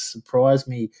 but it surprised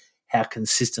me how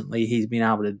consistently he's been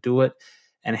able to do it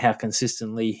and how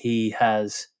consistently he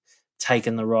has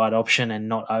taken the right option and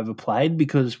not overplayed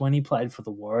because when he played for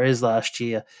the Warriors last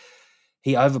year,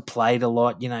 he overplayed a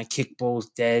lot, kick balls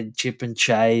dead, chip and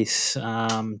chase,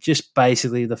 just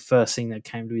basically the first thing that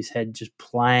came to his head, just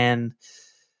playing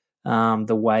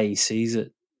the way he sees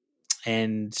it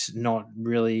and not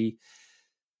really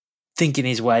thinking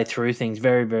his way through things,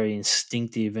 very, very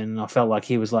instinctive. And I felt like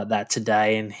he was like that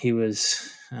today and he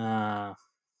was,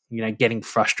 getting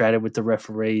frustrated with the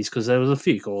referees because there was a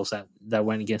few calls that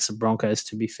went against the Broncos,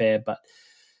 to be fair. But,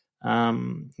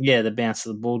 the bounce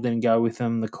of the ball didn't go with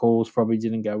them. The calls probably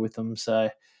didn't go with them. So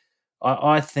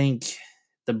I think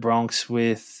the Bronx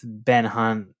with Ben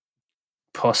Hunt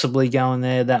possibly going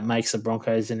there. That makes the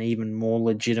Broncos an even more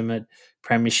legitimate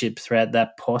premiership threat.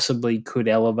 That possibly could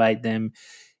elevate them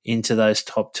into those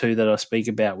top two that I speak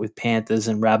about with Panthers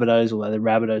and Rabbitohs, although the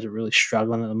Rabbitohs are really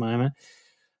struggling at the moment.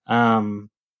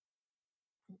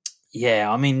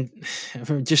 Yeah, I mean,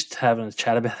 just having a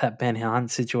chat about that Ben Hunt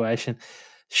situation,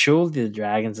 surely the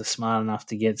Dragons are smart enough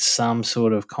to get some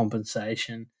sort of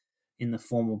compensation in the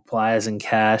form of players and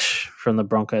cash from the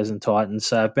Broncos and Titans.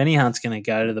 So if Benny Hunt's going to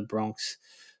go to the Bronx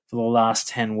for the last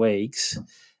 10 weeks,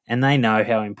 and they know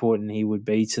how important he would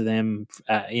be to them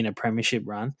in a premiership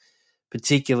run,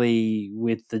 particularly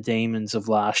with the demons of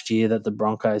last year that the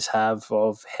Broncos have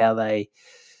of how they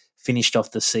finished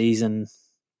off the season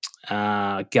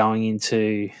going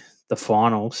into the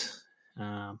finals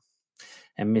and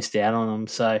missed out on them.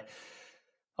 So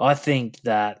I think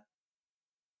that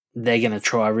they're going to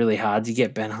try really hard to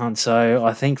get Ben Hunt. So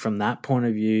I think from that point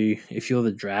of view, if you're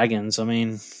the Dragons, I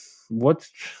mean, what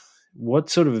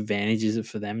sort of advantage is it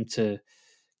for them to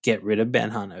get rid of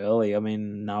Ben Hunt early? I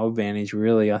mean, no advantage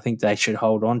really. I think they should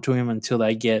hold on to him until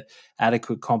they get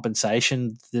adequate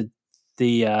compensation.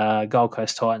 The Gold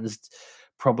Coast Titans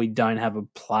probably don't have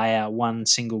one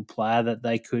single player that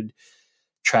they could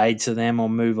trade to them or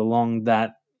move along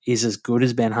that is as good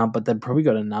as Ben Hunt, but they've probably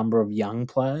got a number of young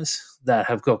players that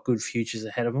have got good futures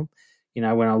ahead of them. You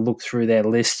know, when I look through their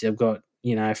list, they've got,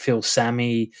 Phil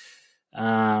Sammy,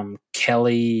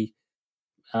 Kelly,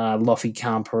 Lofi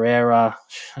Khan Pereira,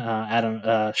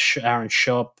 Aaron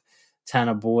Shop,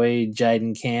 Tanner Boyd,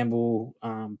 Jaden Campbell,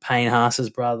 Payne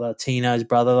Haas's brother, Tino's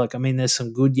brother. There's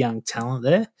some good young talent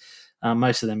there.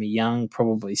 Most of them are young,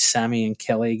 probably Sammy and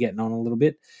Kelly getting on a little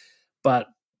bit. But,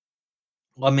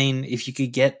 if you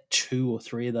could get 2 or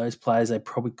 3 of those players, they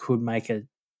probably could make a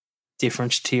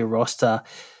difference to your roster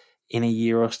in a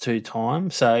year or two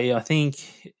time. So I think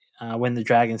when the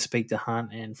Dragons speak to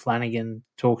Hunt and Flanagan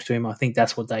talks to him, I think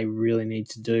that's what they really need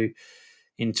to do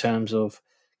in terms of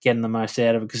getting the most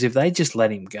out of it. Because if they just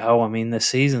let him go, the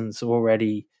season's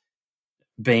already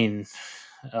been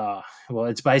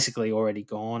it's basically already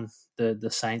gone, the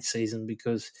Saints season,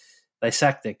 because they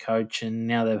sacked their coach and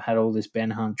now they've had all this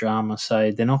Ben Hunt drama.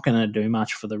 So they're not going to do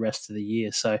much for the rest of the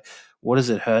year. So what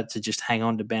does it hurt to just hang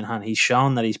on to Ben Hunt? He's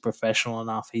shown that he's professional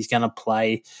enough. He's going to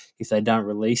play if they don't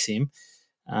release him.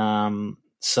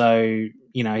 So,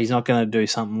 he's not going to do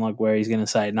something like where he's going to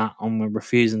say, nah, I'm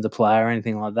refusing to play or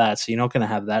anything like that. So you're not going to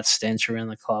have that stench around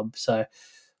the club. So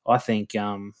I think,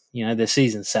 their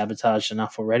season's sabotaged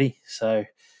enough already. So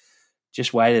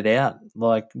just wait it out,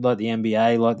 like the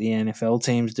NBA, like the NFL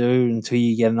teams do, until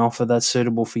you get an offer that's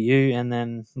suitable for you, and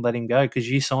then let him go, because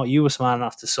you were smart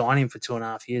enough to sign him for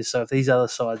 2.5 years. So if these other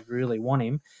sides really want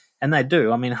him, and they do,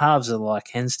 halves are like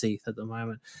hen's teeth at the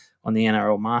moment on the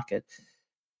NRL market.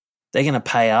 They're going to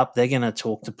pay up. They're going to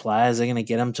talk to players. They're going to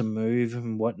get them to move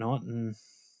and whatnot. And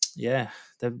yeah,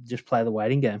 they just play the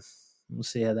waiting game. We'll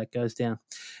see how that goes down.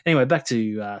 Anyway, back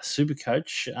to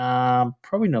Supercoach.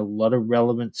 Probably not a lot of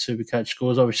relevant Supercoach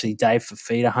scores. Obviously, Dave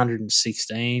Fafita,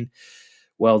 116.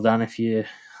 Well done if you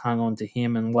hung on to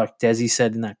him. And like Desi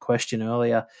said in that question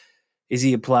earlier, is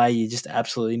he a player you just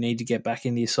absolutely need to get back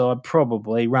into your side?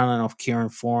 Probably. Running off Kieran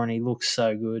Foran, he looks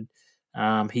so good.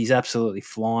 He's absolutely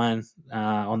flying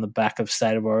on the back of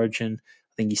State of Origin.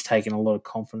 I think he's taken a lot of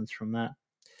confidence from that.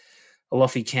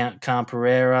 Alofi Khan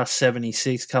Pereira,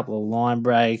 76, couple of line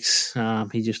breaks.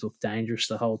 He just looked dangerous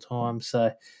the whole time.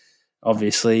 So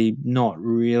obviously not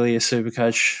really a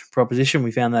Supercoach proposition.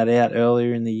 We found that out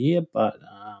earlier in the year, but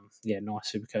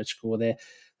nice Supercoach score there.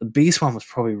 The biggest one was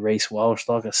probably Reece Walsh.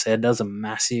 Like I said, does a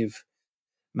massive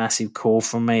call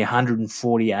from me.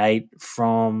 148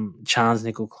 from Charles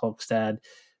Nickel Clockstad.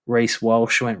 Reece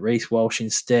Walsh went Reece Walsh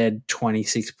instead,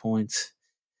 26 points,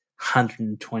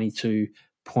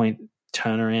 122-point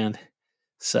turnaround.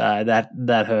 So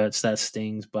that hurts, that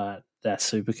stings, but that's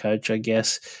Supercoach, I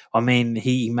guess.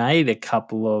 He made a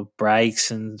couple of breaks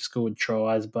and scored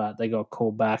tries, but they got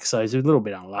called back, so he's a little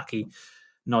bit unlucky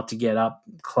not to get up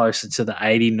closer to the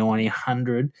 80, 90,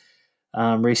 100.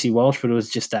 Reece Walsh, but it was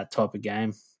just that type of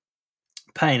game.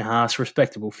 Payne Haas,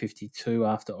 respectable 52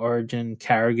 after Origin.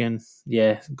 Carrigan,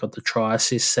 got the try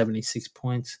assist, 76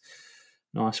 points.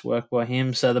 Nice work by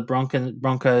him. So the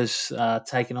Broncos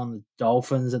taking on the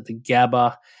Dolphins at the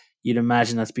Gabba. You'd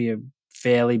imagine that's be a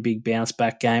fairly big bounce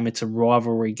back game. It's a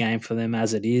rivalry game for them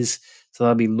as it is. So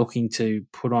they'll be looking to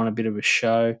put on a bit of a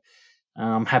show.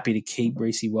 I'm happy to keep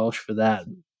Reece Walsh for that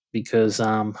because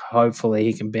hopefully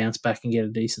he can bounce back and get a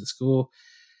decent score.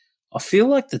 I feel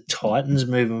like the Titans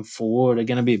moving forward are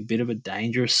going to be a bit of a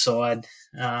dangerous side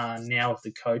now with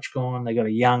the coach gone. They got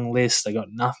a young list. They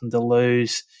got nothing to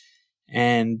lose.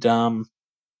 And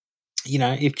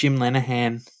if Jim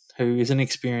Lenihan, who is an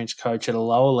experienced coach at a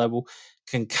lower level,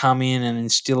 can come in and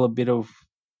instill a bit of,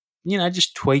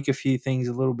 just tweak a few things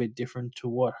a little bit different to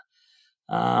what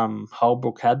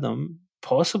Holbrook had them,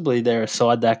 possibly they're a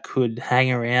side that could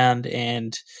hang around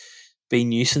and be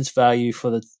nuisance value for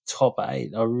the top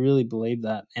 8. I really believe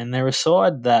that. And they're a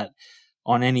side that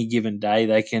on any given day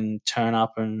they can turn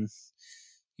up and,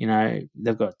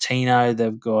 they've got Tino,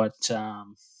 they've got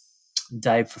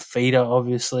Dave Fafita,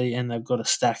 obviously, and they've got a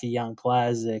stack of young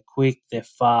players. They're quick, they're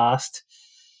fast,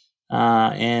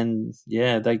 and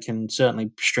they can certainly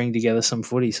string together some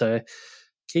footy. So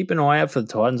keep an eye out for the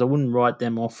Titans. I wouldn't write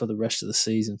them off for the rest of the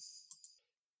season.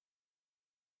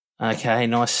 Okay,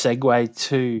 nice segue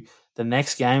to the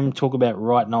next game. Talk about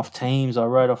writing off teams. I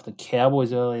wrote off the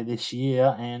Cowboys earlier this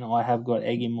year, and I have got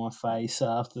egg in my face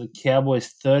after the Cowboys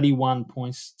 31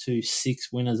 points to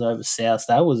 6 winners over South.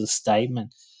 That was a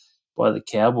statement by the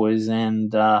Cowboys,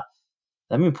 and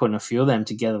they've been putting a few of them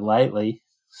together lately.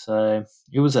 So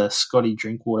it was a Scotty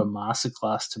Drinkwater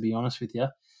masterclass, to be honest with you.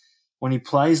 When he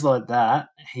plays like that,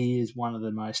 he is one of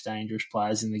the most dangerous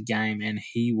players in the game, and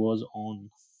he was on.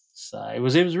 So it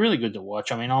was really good to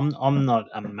watch. I mean, I'm not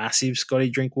a massive Scotty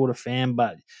Drinkwater fan,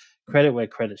 but credit where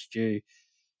credit's due.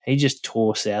 He just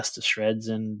tore South to shreds,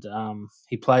 and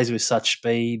he plays with such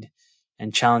speed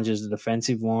and challenges the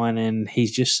defensive line, and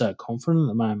he's just so confident at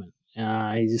the moment.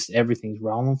 Everything's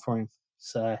rolling for him.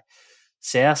 So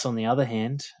South, on the other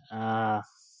hand,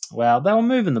 well, they were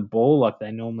moving the ball like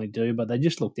they normally do, but they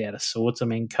just looked out of sorts. I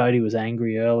mean, Cody was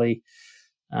angry early.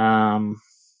 And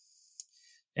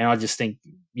I just think,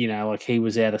 he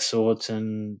was out of sorts.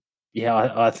 And,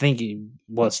 I think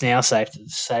it's now safe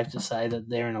to say that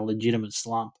they're in a legitimate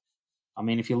slump. I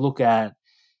mean, if you look at,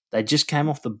 they just came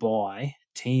off the bye.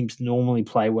 Teams normally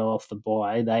play well off the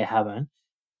bye. They haven't.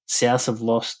 South have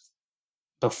lost,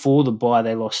 before the bye,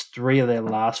 they lost 3 of their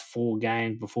last 4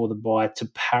 games before the bye to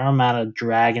Parramatta,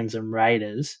 Dragons and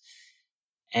Raiders.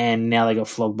 And now they got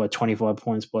flogged by 25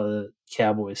 points by the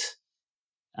Cowboys.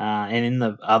 And in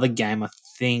the other game, I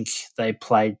think they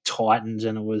played Titans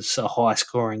and it was a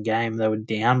high-scoring game. They were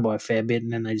down by a fair bit,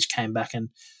 and then they just came back and,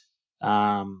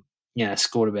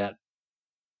 scored about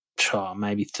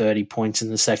maybe 30 points in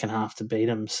the second half to beat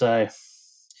them. So,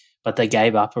 but they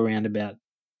gave up around about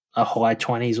a high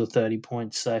 20s or 30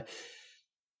 points. So,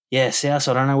 South,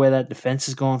 I don't know where that defence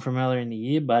has gone from earlier in the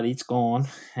year, but it's gone,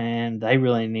 and they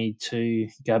really need to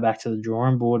go back to the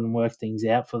drawing board and work things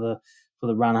out for the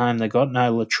run home. They've got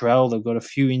no Latrell. They've got a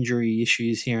few injury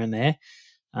issues here and there.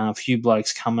 A few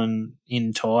blokes coming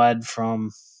in tired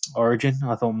from Origin.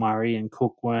 I thought Murray and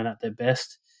Cook weren't at their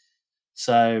best.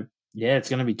 So, it's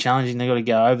going to be challenging. They've got to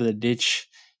go over the ditch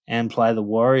and play the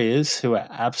Warriors, who are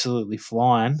absolutely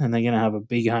flying, and they're going to have a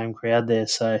big home crowd there.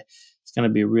 So it's going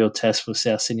to be a real test for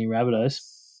South Sydney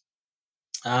Rabbitohs.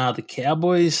 The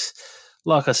Cowboys,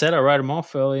 like I said, I wrote them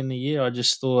off early in the year. I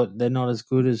just thought they're not as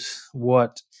good as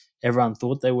what everyone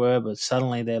thought they were, but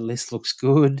suddenly their list looks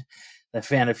good. They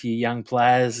found a few young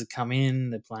players that come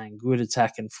in. They're playing good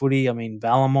attacking footy. I mean,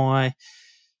 Valamai,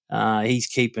 he's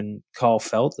keeping Kyle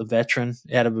Felt, the veteran,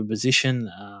 out of a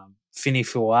position. Finney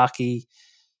Fuaki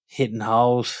hitting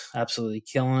holes, absolutely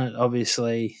killing it.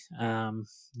 Obviously,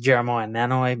 Jeremiah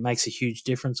Nanai makes a huge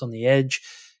difference on the edge.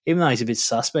 Even though he's a bit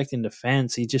suspect in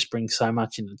defence, he just brings so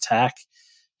much in attack,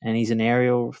 and he's an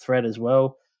aerial threat as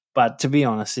well. But to be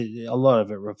honest, a lot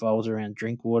of it revolves around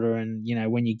Drinkwater. And,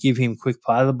 when you give him quick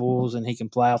play the balls and he can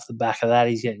play off the back of that,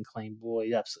 he's getting clean ball.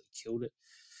 He's absolutely killed it.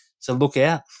 So look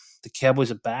out. The Cowboys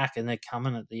are back and they're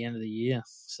coming at the end of the year.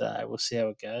 So we'll see how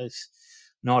it goes.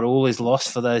 Not all is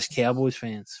lost for those Cowboys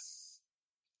fans.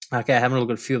 Okay, having a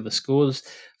look at a few of the scores.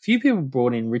 A few people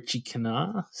brought in Richie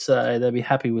Kanar, so they'll be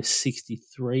happy with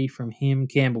 63 from him.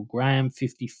 Campbell Graham,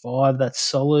 55. That's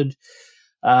solid.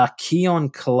 Keon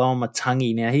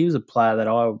Kalamatangi. Now, he was a player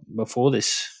that before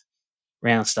this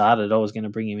round started, I was going to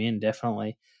bring him in,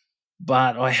 definitely.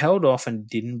 But I held off and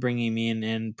didn't bring him in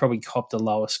and probably copped a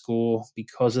lower score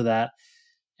because of that.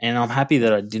 And I'm happy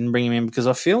that I didn't bring him in because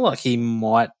I feel like he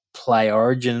might play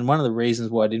Origin. And one of the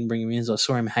reasons why I didn't bring him in is I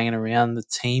saw him hanging around the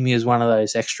team. He was one of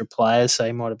those extra players, so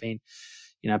he might have been,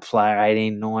 player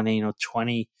 18, 19 or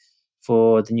 20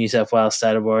 for the New South Wales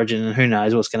State of Origin, and who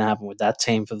knows what's going to happen with that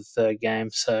team for the third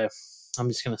game. So I'm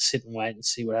just going to sit and wait and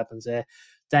see what happens there.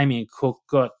 Damien Cook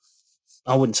got,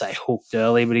 I wouldn't say hooked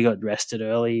early, but he got rested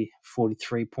early,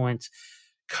 43 points.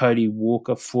 Cody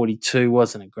Walker, 42,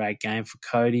 wasn't a great game for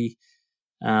Cody,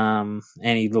 and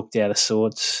he looked out of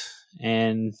sorts.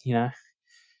 And,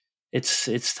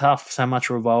 it's tough. So much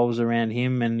revolves around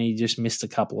him, and he just missed a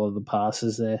couple of the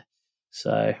passes there.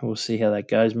 So we'll see how that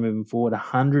goes moving forward.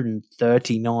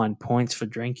 139 points for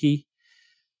Drinky.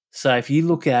 So if you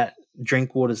look at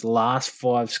Drinkwater's last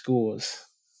 5 scores,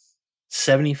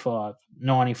 75,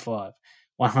 95,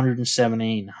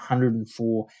 117,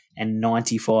 104, and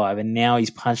 95, and now he's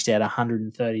punched out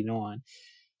 139,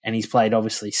 and he's played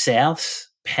obviously Souths,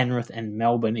 Penrith, and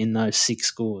Melbourne in those 6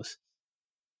 scores.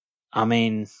 I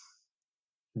mean,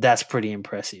 that's pretty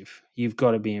impressive. You've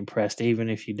got to be impressed, even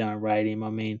if you don't rate him. I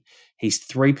mean, he's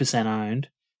 3% owned.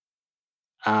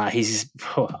 I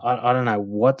don't know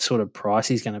what sort of price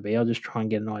he's going to be. I'll just try and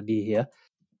get an idea here.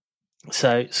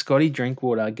 So Scotty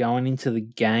Drinkwater going into the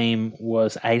game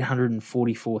was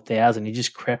 844,000. He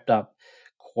just crept up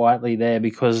quietly there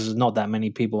because not that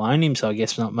many people own him. So I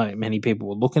guess not many people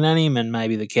were looking at him, and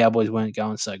maybe the Cowboys weren't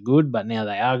going so good, but now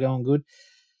they are going good.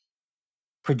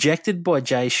 Projected by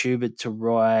Jay Schubert to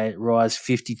rise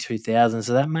 52,000,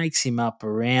 so that makes him up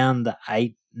around the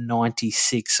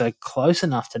 896, so close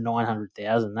enough to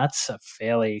 900,000. That's a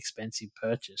fairly expensive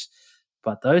purchase,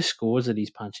 but those scores that he's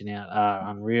punching out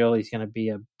are unreal. He's going to be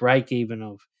a break even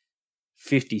of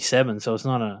 57, so it's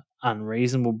not an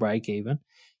unreasonable break even.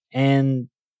 And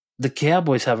the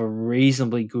Cowboys have a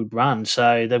reasonably good run,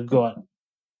 so they've got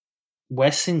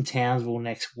Western Townsville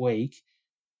next week.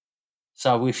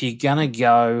 So if you're going to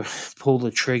go pull the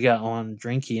trigger on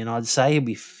Drinky, and I'd say he'll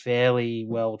be fairly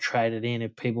well traded in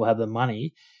if people have the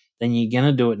money, then you're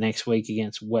going to do it next week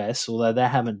against West, although they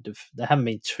haven't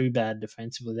been too bad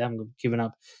defensively. They haven't given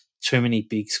up too many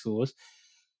big scores.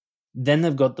 Then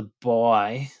they've got the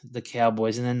bye, the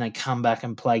Cowboys, and then they come back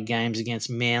and play games against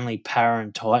Manly, Para,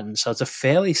 and Titans. So it's a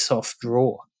fairly soft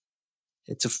draw.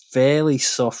 Even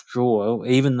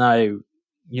though,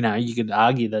 you could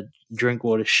argue that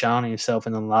Drinkwater's shown himself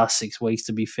in the last 6 weeks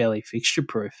to be fairly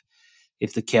fixture-proof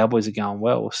if the Cowboys are going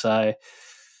well. So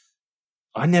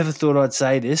I never thought I'd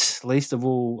say this, least of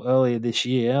all earlier this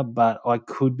year, but I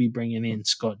could be bringing in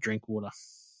Scott Drinkwater.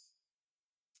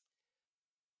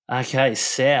 Okay,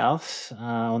 South,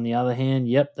 on the other hand,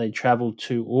 they travelled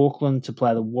to Auckland to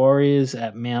play the Warriors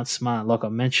at Mount Smart. Like I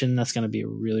mentioned, that's going to be a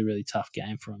really, really tough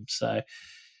game for them. So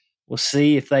we'll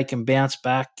see if they can bounce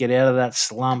back, get out of that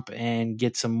slump, and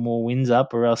get some more wins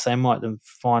up, or else they might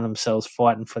find themselves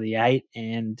fighting for the 8.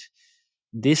 And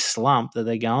this slump that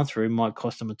they're going through might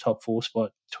cost them a top 4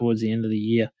 spot towards the end of the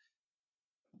year.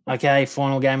 Okay,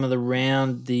 final game of the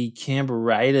round. The Canberra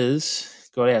Raiders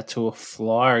got out to a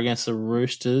flyer against the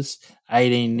Roosters,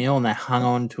 18-0, and they hung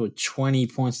on to a 20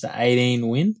 points to 18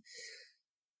 win.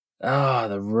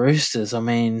 The Roosters, I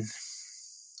mean,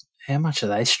 how much are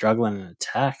they struggling in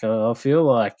attack? I feel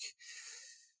like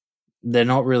they're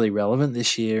not really relevant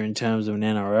this year in terms of an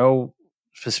NRL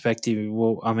perspective.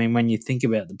 Well, I mean, when you think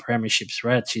about the premiership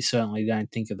threats, you certainly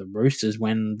don't think of the Roosters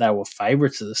when they were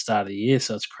favourites at the start of the year,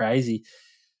 so it's crazy.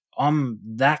 I'm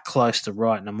that close to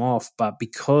writing them off, but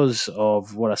because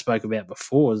of what I spoke about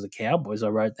before as the Cowboys, I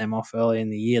wrote them off early in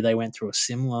the year. They went through a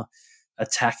similar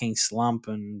attacking slump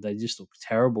and they just looked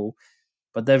terrible.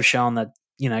 But they've shown that,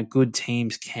 good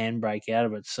teams can break out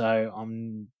of it. So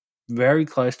I'm very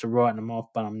close to writing them off,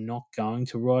 but I'm not going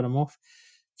to write them off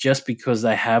just because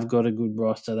they have got a good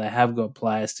roster. They have got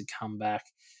players to come back.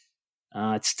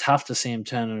 It's tough to see them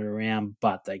turn it around,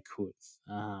 but they could.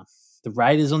 The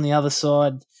Raiders on the other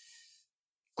side,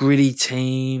 gritty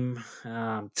team,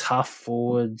 tough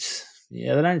forwards.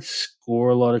 Yeah, they don't score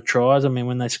a lot of tries. I mean,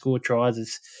 when they score tries,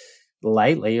 it's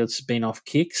been off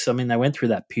kicks. I mean, they went through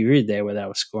that period there where they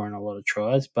were scoring a lot of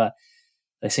tries, but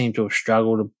they seem to have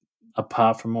struggled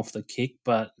apart from off the kick.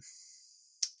 But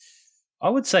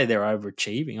I would say they're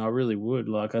overachieving. I really would.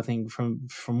 Like, I think from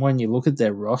when you look at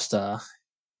their roster,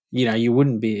 you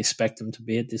wouldn't expect them to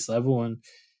be at this level, and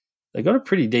they got a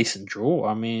pretty decent draw.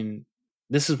 I mean,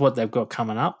 this is what they've got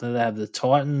coming up. They have the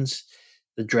Titans,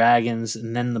 the Dragons,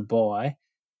 and then the bye.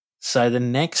 So the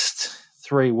next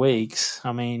 3 weeks,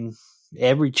 I mean,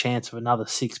 every chance of another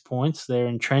 6 points. They're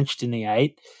entrenched in the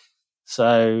 8.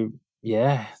 So,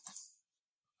 yeah,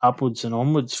 upwards and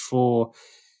onwards for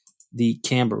the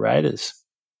Canberra Raiders.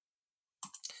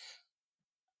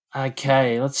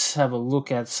 Okay, let's have a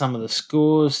look at some of the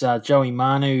scores. Joey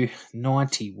Manu,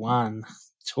 91.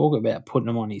 Talk about putting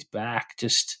him on his back.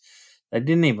 They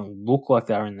didn't even look like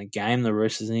they were in the game, the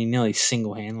Roosters, and he nearly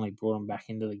single-handedly brought them back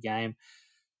into the game.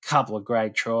 Couple of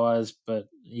great tries, but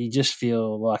you just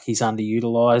feel like he's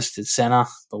underutilised at centre.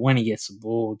 But when he gets the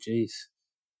ball, geez,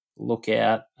 look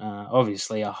out.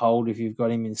 Obviously a hold if you've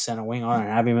got him in centre wing. I don't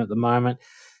have him at the moment.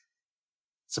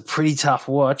 It's a pretty tough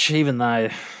watch, even though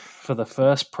for the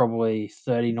first probably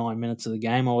 39 minutes of the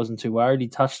game I wasn't too worried. He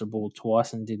touched the ball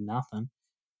twice and did nothing.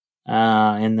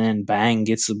 And then bang,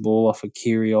 gets the ball off a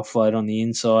Kiri offload on the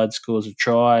inside, scores a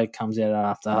try, comes out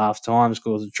after half time,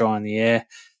 scores a try in the air,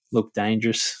 looked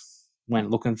dangerous,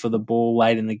 went looking for the ball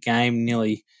late in the game,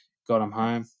 nearly got him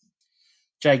home.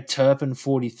 Jake Turpin,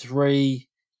 43,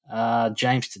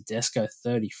 James Tedesco,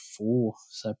 34,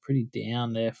 so pretty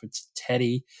down there for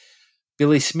Teddy.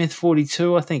 Billy Smith,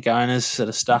 42. I think owners that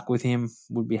are stuck with him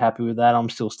would be happy with that. I'm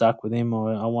still stuck with him.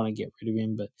 I want to get rid of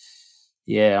him, but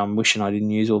yeah, I'm wishing I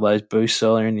didn't use all those boosts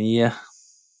earlier in the year.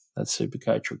 That's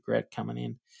Supercoach regret coming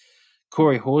in.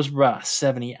 Corey Horsburgh,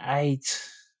 78.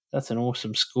 That's an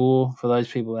awesome score for those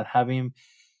people that have him.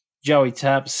 Joey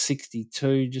Taps,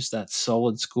 62. Just that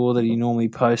solid score that he normally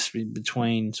posts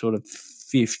between sort of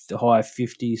high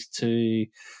 50s to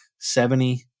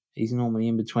 70. He's normally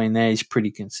in between there. He's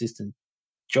pretty consistent.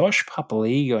 Josh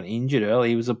Papali'i got injured early.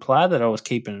 He was a player that I was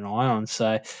keeping an eye on.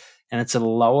 And it's a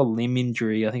lower limb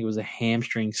injury. I think it was a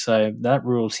hamstring. So that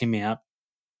rules him out.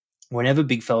 Whenever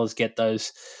big fellas get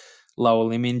those lower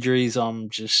limb injuries, I'm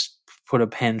just put a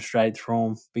pen straight through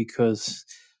them because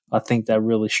I think they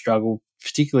really struggle,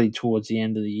 particularly towards the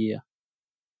end of the year.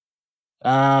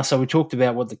 So we talked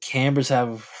about what the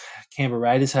Canberra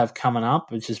Raiders have coming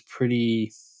up, which is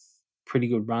pretty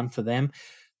good run for them.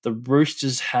 The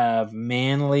Roosters have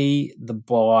Manly, the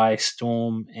Bye,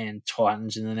 Storm, and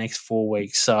Titans in the next 4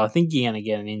 weeks. So I think you're going to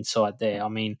get an insight there. I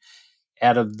mean,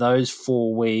 out of those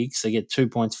 4 weeks, they get 2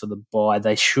 points for the Bye.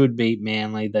 They should beat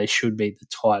Manly. They should beat the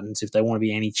Titans if they want to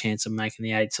be any chance of making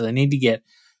the 8. So they need to get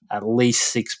at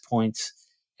least 6 points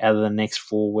out of the next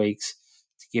 4 weeks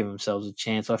to give themselves a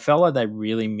chance. I felt like they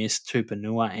really missed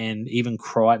Tupanua, and even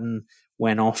Crichton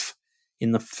went off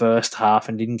in the first half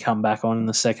and didn't come back on in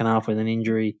the second half with an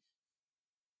injury.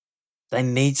 They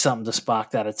need something to spark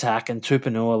that attack, and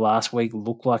Tupanua last week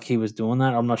looked like he was doing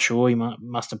that. I'm not sure. He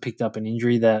must have picked up an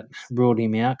injury that ruled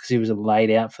him out because he was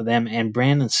laid out for them. And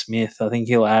Brandon Smith, I think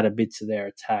he'll add a bit to their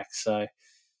attack. So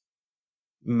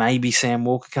maybe Sam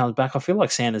Walker comes back. I feel like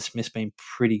Sanders Smith's been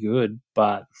pretty good,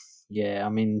 but yeah, I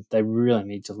mean, they really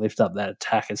need to lift up that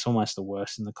attack. It's almost the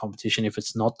worst in the competition. If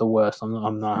it's not the worst, I'm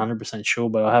not 100% sure,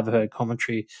 but I have heard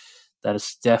commentary that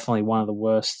it's definitely one of the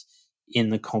worst in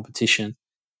the competition.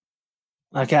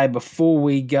 Okay, before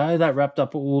we go, that wrapped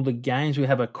up all the games. We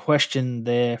have a question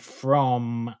there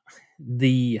from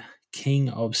the king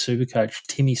of Supercoach,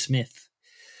 Timmy Smith.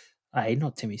 Hey,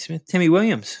 not Timmy Smith, Timmy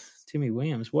Williams. Timmy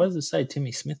Williams. Why does it say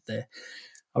Timmy Smith there?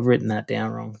 I've written that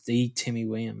down wrong. The Timmy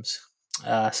Williams.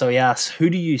 So he asks,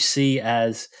 who do you see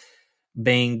as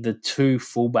being the 2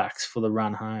 fullbacks for the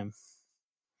run home?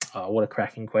 Oh, what a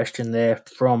cracking question there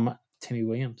from Timmy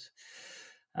Williams.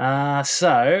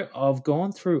 So I've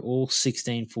gone through all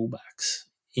 16 fullbacks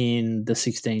in the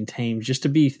 16 teams just to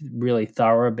be really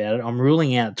thorough about it. I'm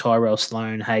ruling out Tyrell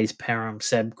Sloan, Hayes Parham,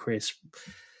 Seb Chris,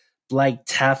 Blake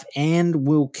Taff, and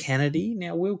Will Kennedy.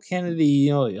 Now, Will Kennedy,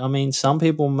 I mean, some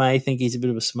people may think he's a bit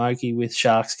of a smoky with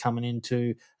Sharks coming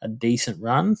into a decent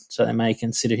run, so they may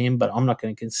consider him, but I'm not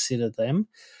going to consider them.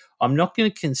 I'm not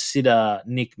going to consider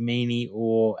Nick Meaney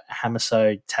or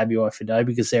Hamiso Tabuai-Fidow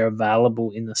because they're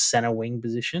available in the centre wing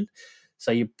position.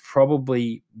 So you're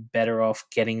probably better off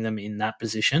getting them in that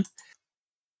position.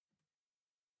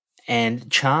 And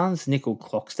Charles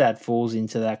Nickel-Clockstad falls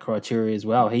into that criteria as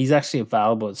well. He's actually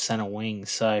available at centre wing,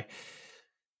 so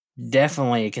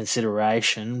definitely a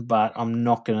consideration, but I'm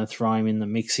not going to throw him in the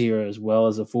mix here as well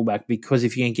as a fullback because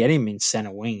if you can get him in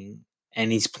centre wing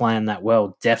and he's playing that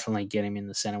well, definitely get him in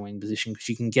the centre wing position because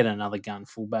you can get another gun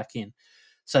fullback in.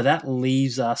 So that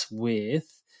leaves us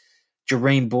with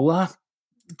Jareem Buller.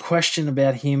 The question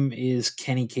about him is,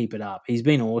 can he keep it up? He's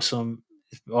been awesome.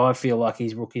 I feel like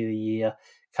he's Rookie of the Year.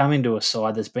 Come into a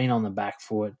side that's been on the back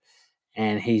foot,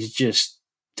 and he's just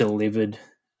delivered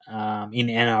in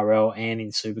NRL and in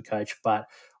Supercoach. But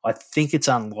I think it's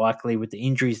unlikely with the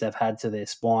injuries they've had to their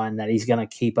spine that he's going to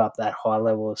keep up that high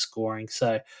level of scoring.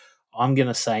 So I'm going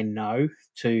to say no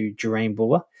to Jareem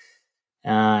Buller.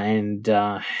 And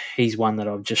he's one that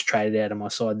I've just traded out of my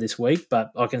side this week. But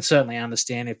I can certainly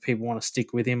understand if people want to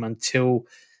stick with him until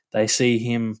they see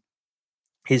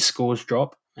his scores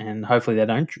drop. And hopefully they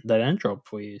don't drop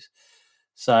for you.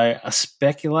 So a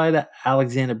speculator,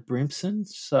 Alexander Brimson.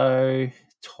 So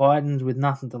Titans with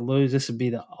nothing to lose. This would be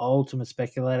the ultimate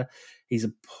speculator. He's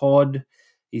a pod.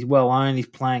 He's well owned. He's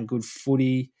playing good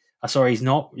footy. He's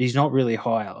not really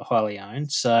highly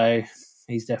owned. So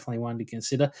he's definitely one to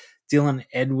consider. Dylan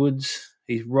Edwards.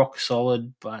 He's rock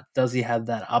solid, but does he have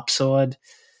that upside?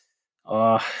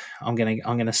 I'm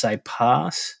gonna say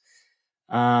pass.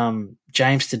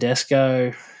 James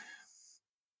Tedesco,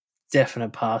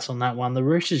 definite pass on that one. The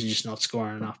Roosters are just not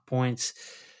scoring enough points.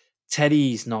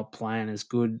 Teddy's not playing as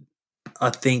good I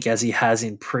think, as he has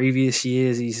in previous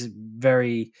years. He's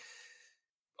very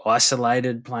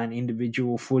isolated, playing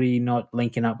individual footy, not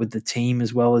linking up with the team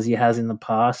as well as he has in the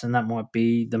past, and that might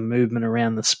be the movement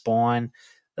around the spine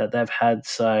that they've had.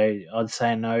 So I'd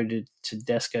say no to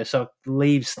Desco. So it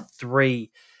leaves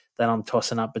 3 that I'm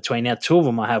tossing up between. Now, 2 of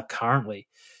them I have currently,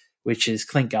 which is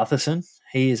Clint Gutherson.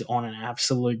 He is on an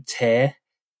absolute tear.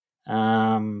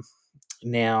 Now,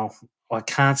 I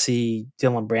can't see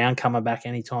Dylan Brown coming back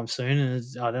anytime soon. And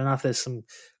I don't know if there's some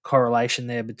correlation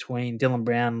there between Dylan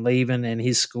Brown leaving and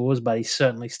his scores, but he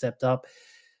certainly stepped up.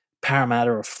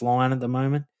 Parramatta are flying at the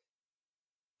moment.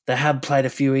 They have played a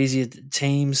few easier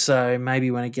teams, so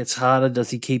maybe when it gets harder, does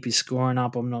he keep his scoring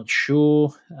up? I'm not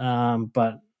sure.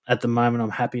 But at the moment, I'm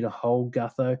happy to hold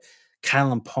Gutho.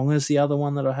 Kalen Ponga is the other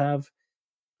one that I have.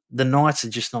 The Knights are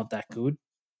just not that good,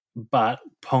 but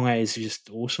Ponga is just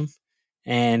awesome.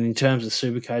 And in terms of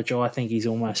Supercoach, I think he's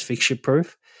almost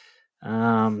fixture-proof.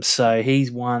 So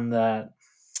he's one that,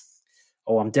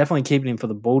 I'm definitely keeping him for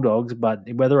the Bulldogs, but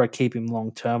whether I keep him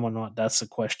long-term or not, that's the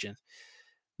question.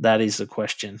 That is the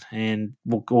question. And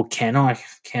or can I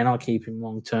keep him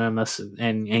long-term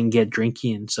and get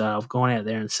Drinky in? So I've gone out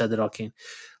there and said that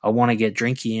I want to get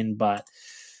Drinky in, but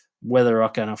whether I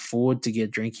can afford to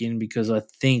get Drinky in, because I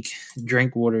think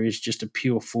Drinkwater is just a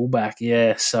pure fullback.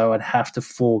 Yeah, so I'd have to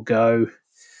forego.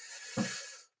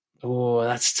 Oh,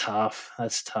 that's tough.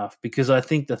 That's tough, because I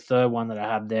think the third one that I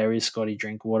have there is Scotty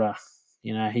Drinkwater.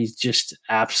 You know, he's just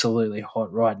absolutely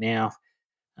hot right now.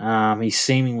 He's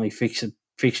seemingly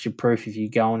fixture-proof if you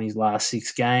go on his last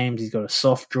 6 games. He's got a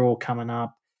soft draw coming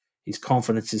up. His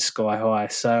confidence is sky high.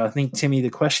 So I think, Timmy,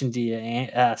 the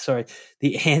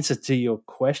answer to your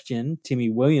question, Timmy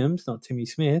Williams, not Timmy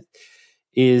Smith,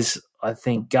 is I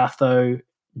think Gutho,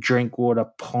 Drinkwater,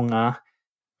 Ponga,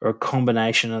 or a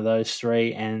combination of those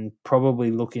 3, and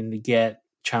probably looking to get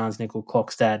Charnze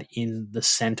Nicoll-Klokstad in the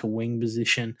centre wing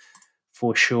position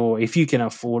for sure, if you can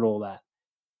afford all that.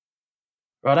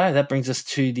 Righto, that brings us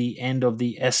to the end of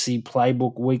the SC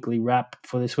Playbook Weekly Wrap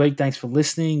for this week. Thanks for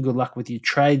listening. Good luck with your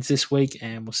trades this week,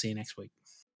 and we'll see you next week.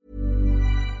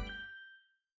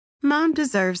 Mom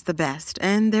deserves the best,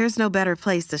 and there's no better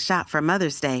place to shop for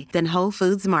Mother's Day than Whole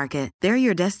Foods Market. They're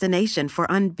your destination for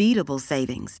unbeatable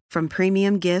savings, from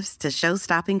premium gifts to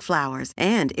show-stopping flowers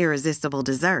and irresistible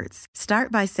desserts.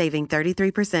 Start by saving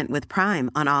 33% with Prime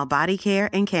on all body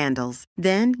care and candles.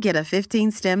 Then get a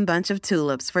 15-stem bunch of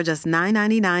tulips for just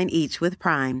 $9.99 each with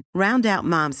Prime. Round out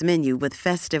Mom's menu with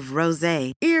festive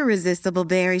rosé, irresistible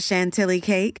berry chantilly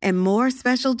cake, and more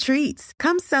special treats.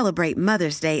 Come celebrate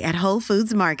Mother's Day at Whole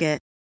Foods Market.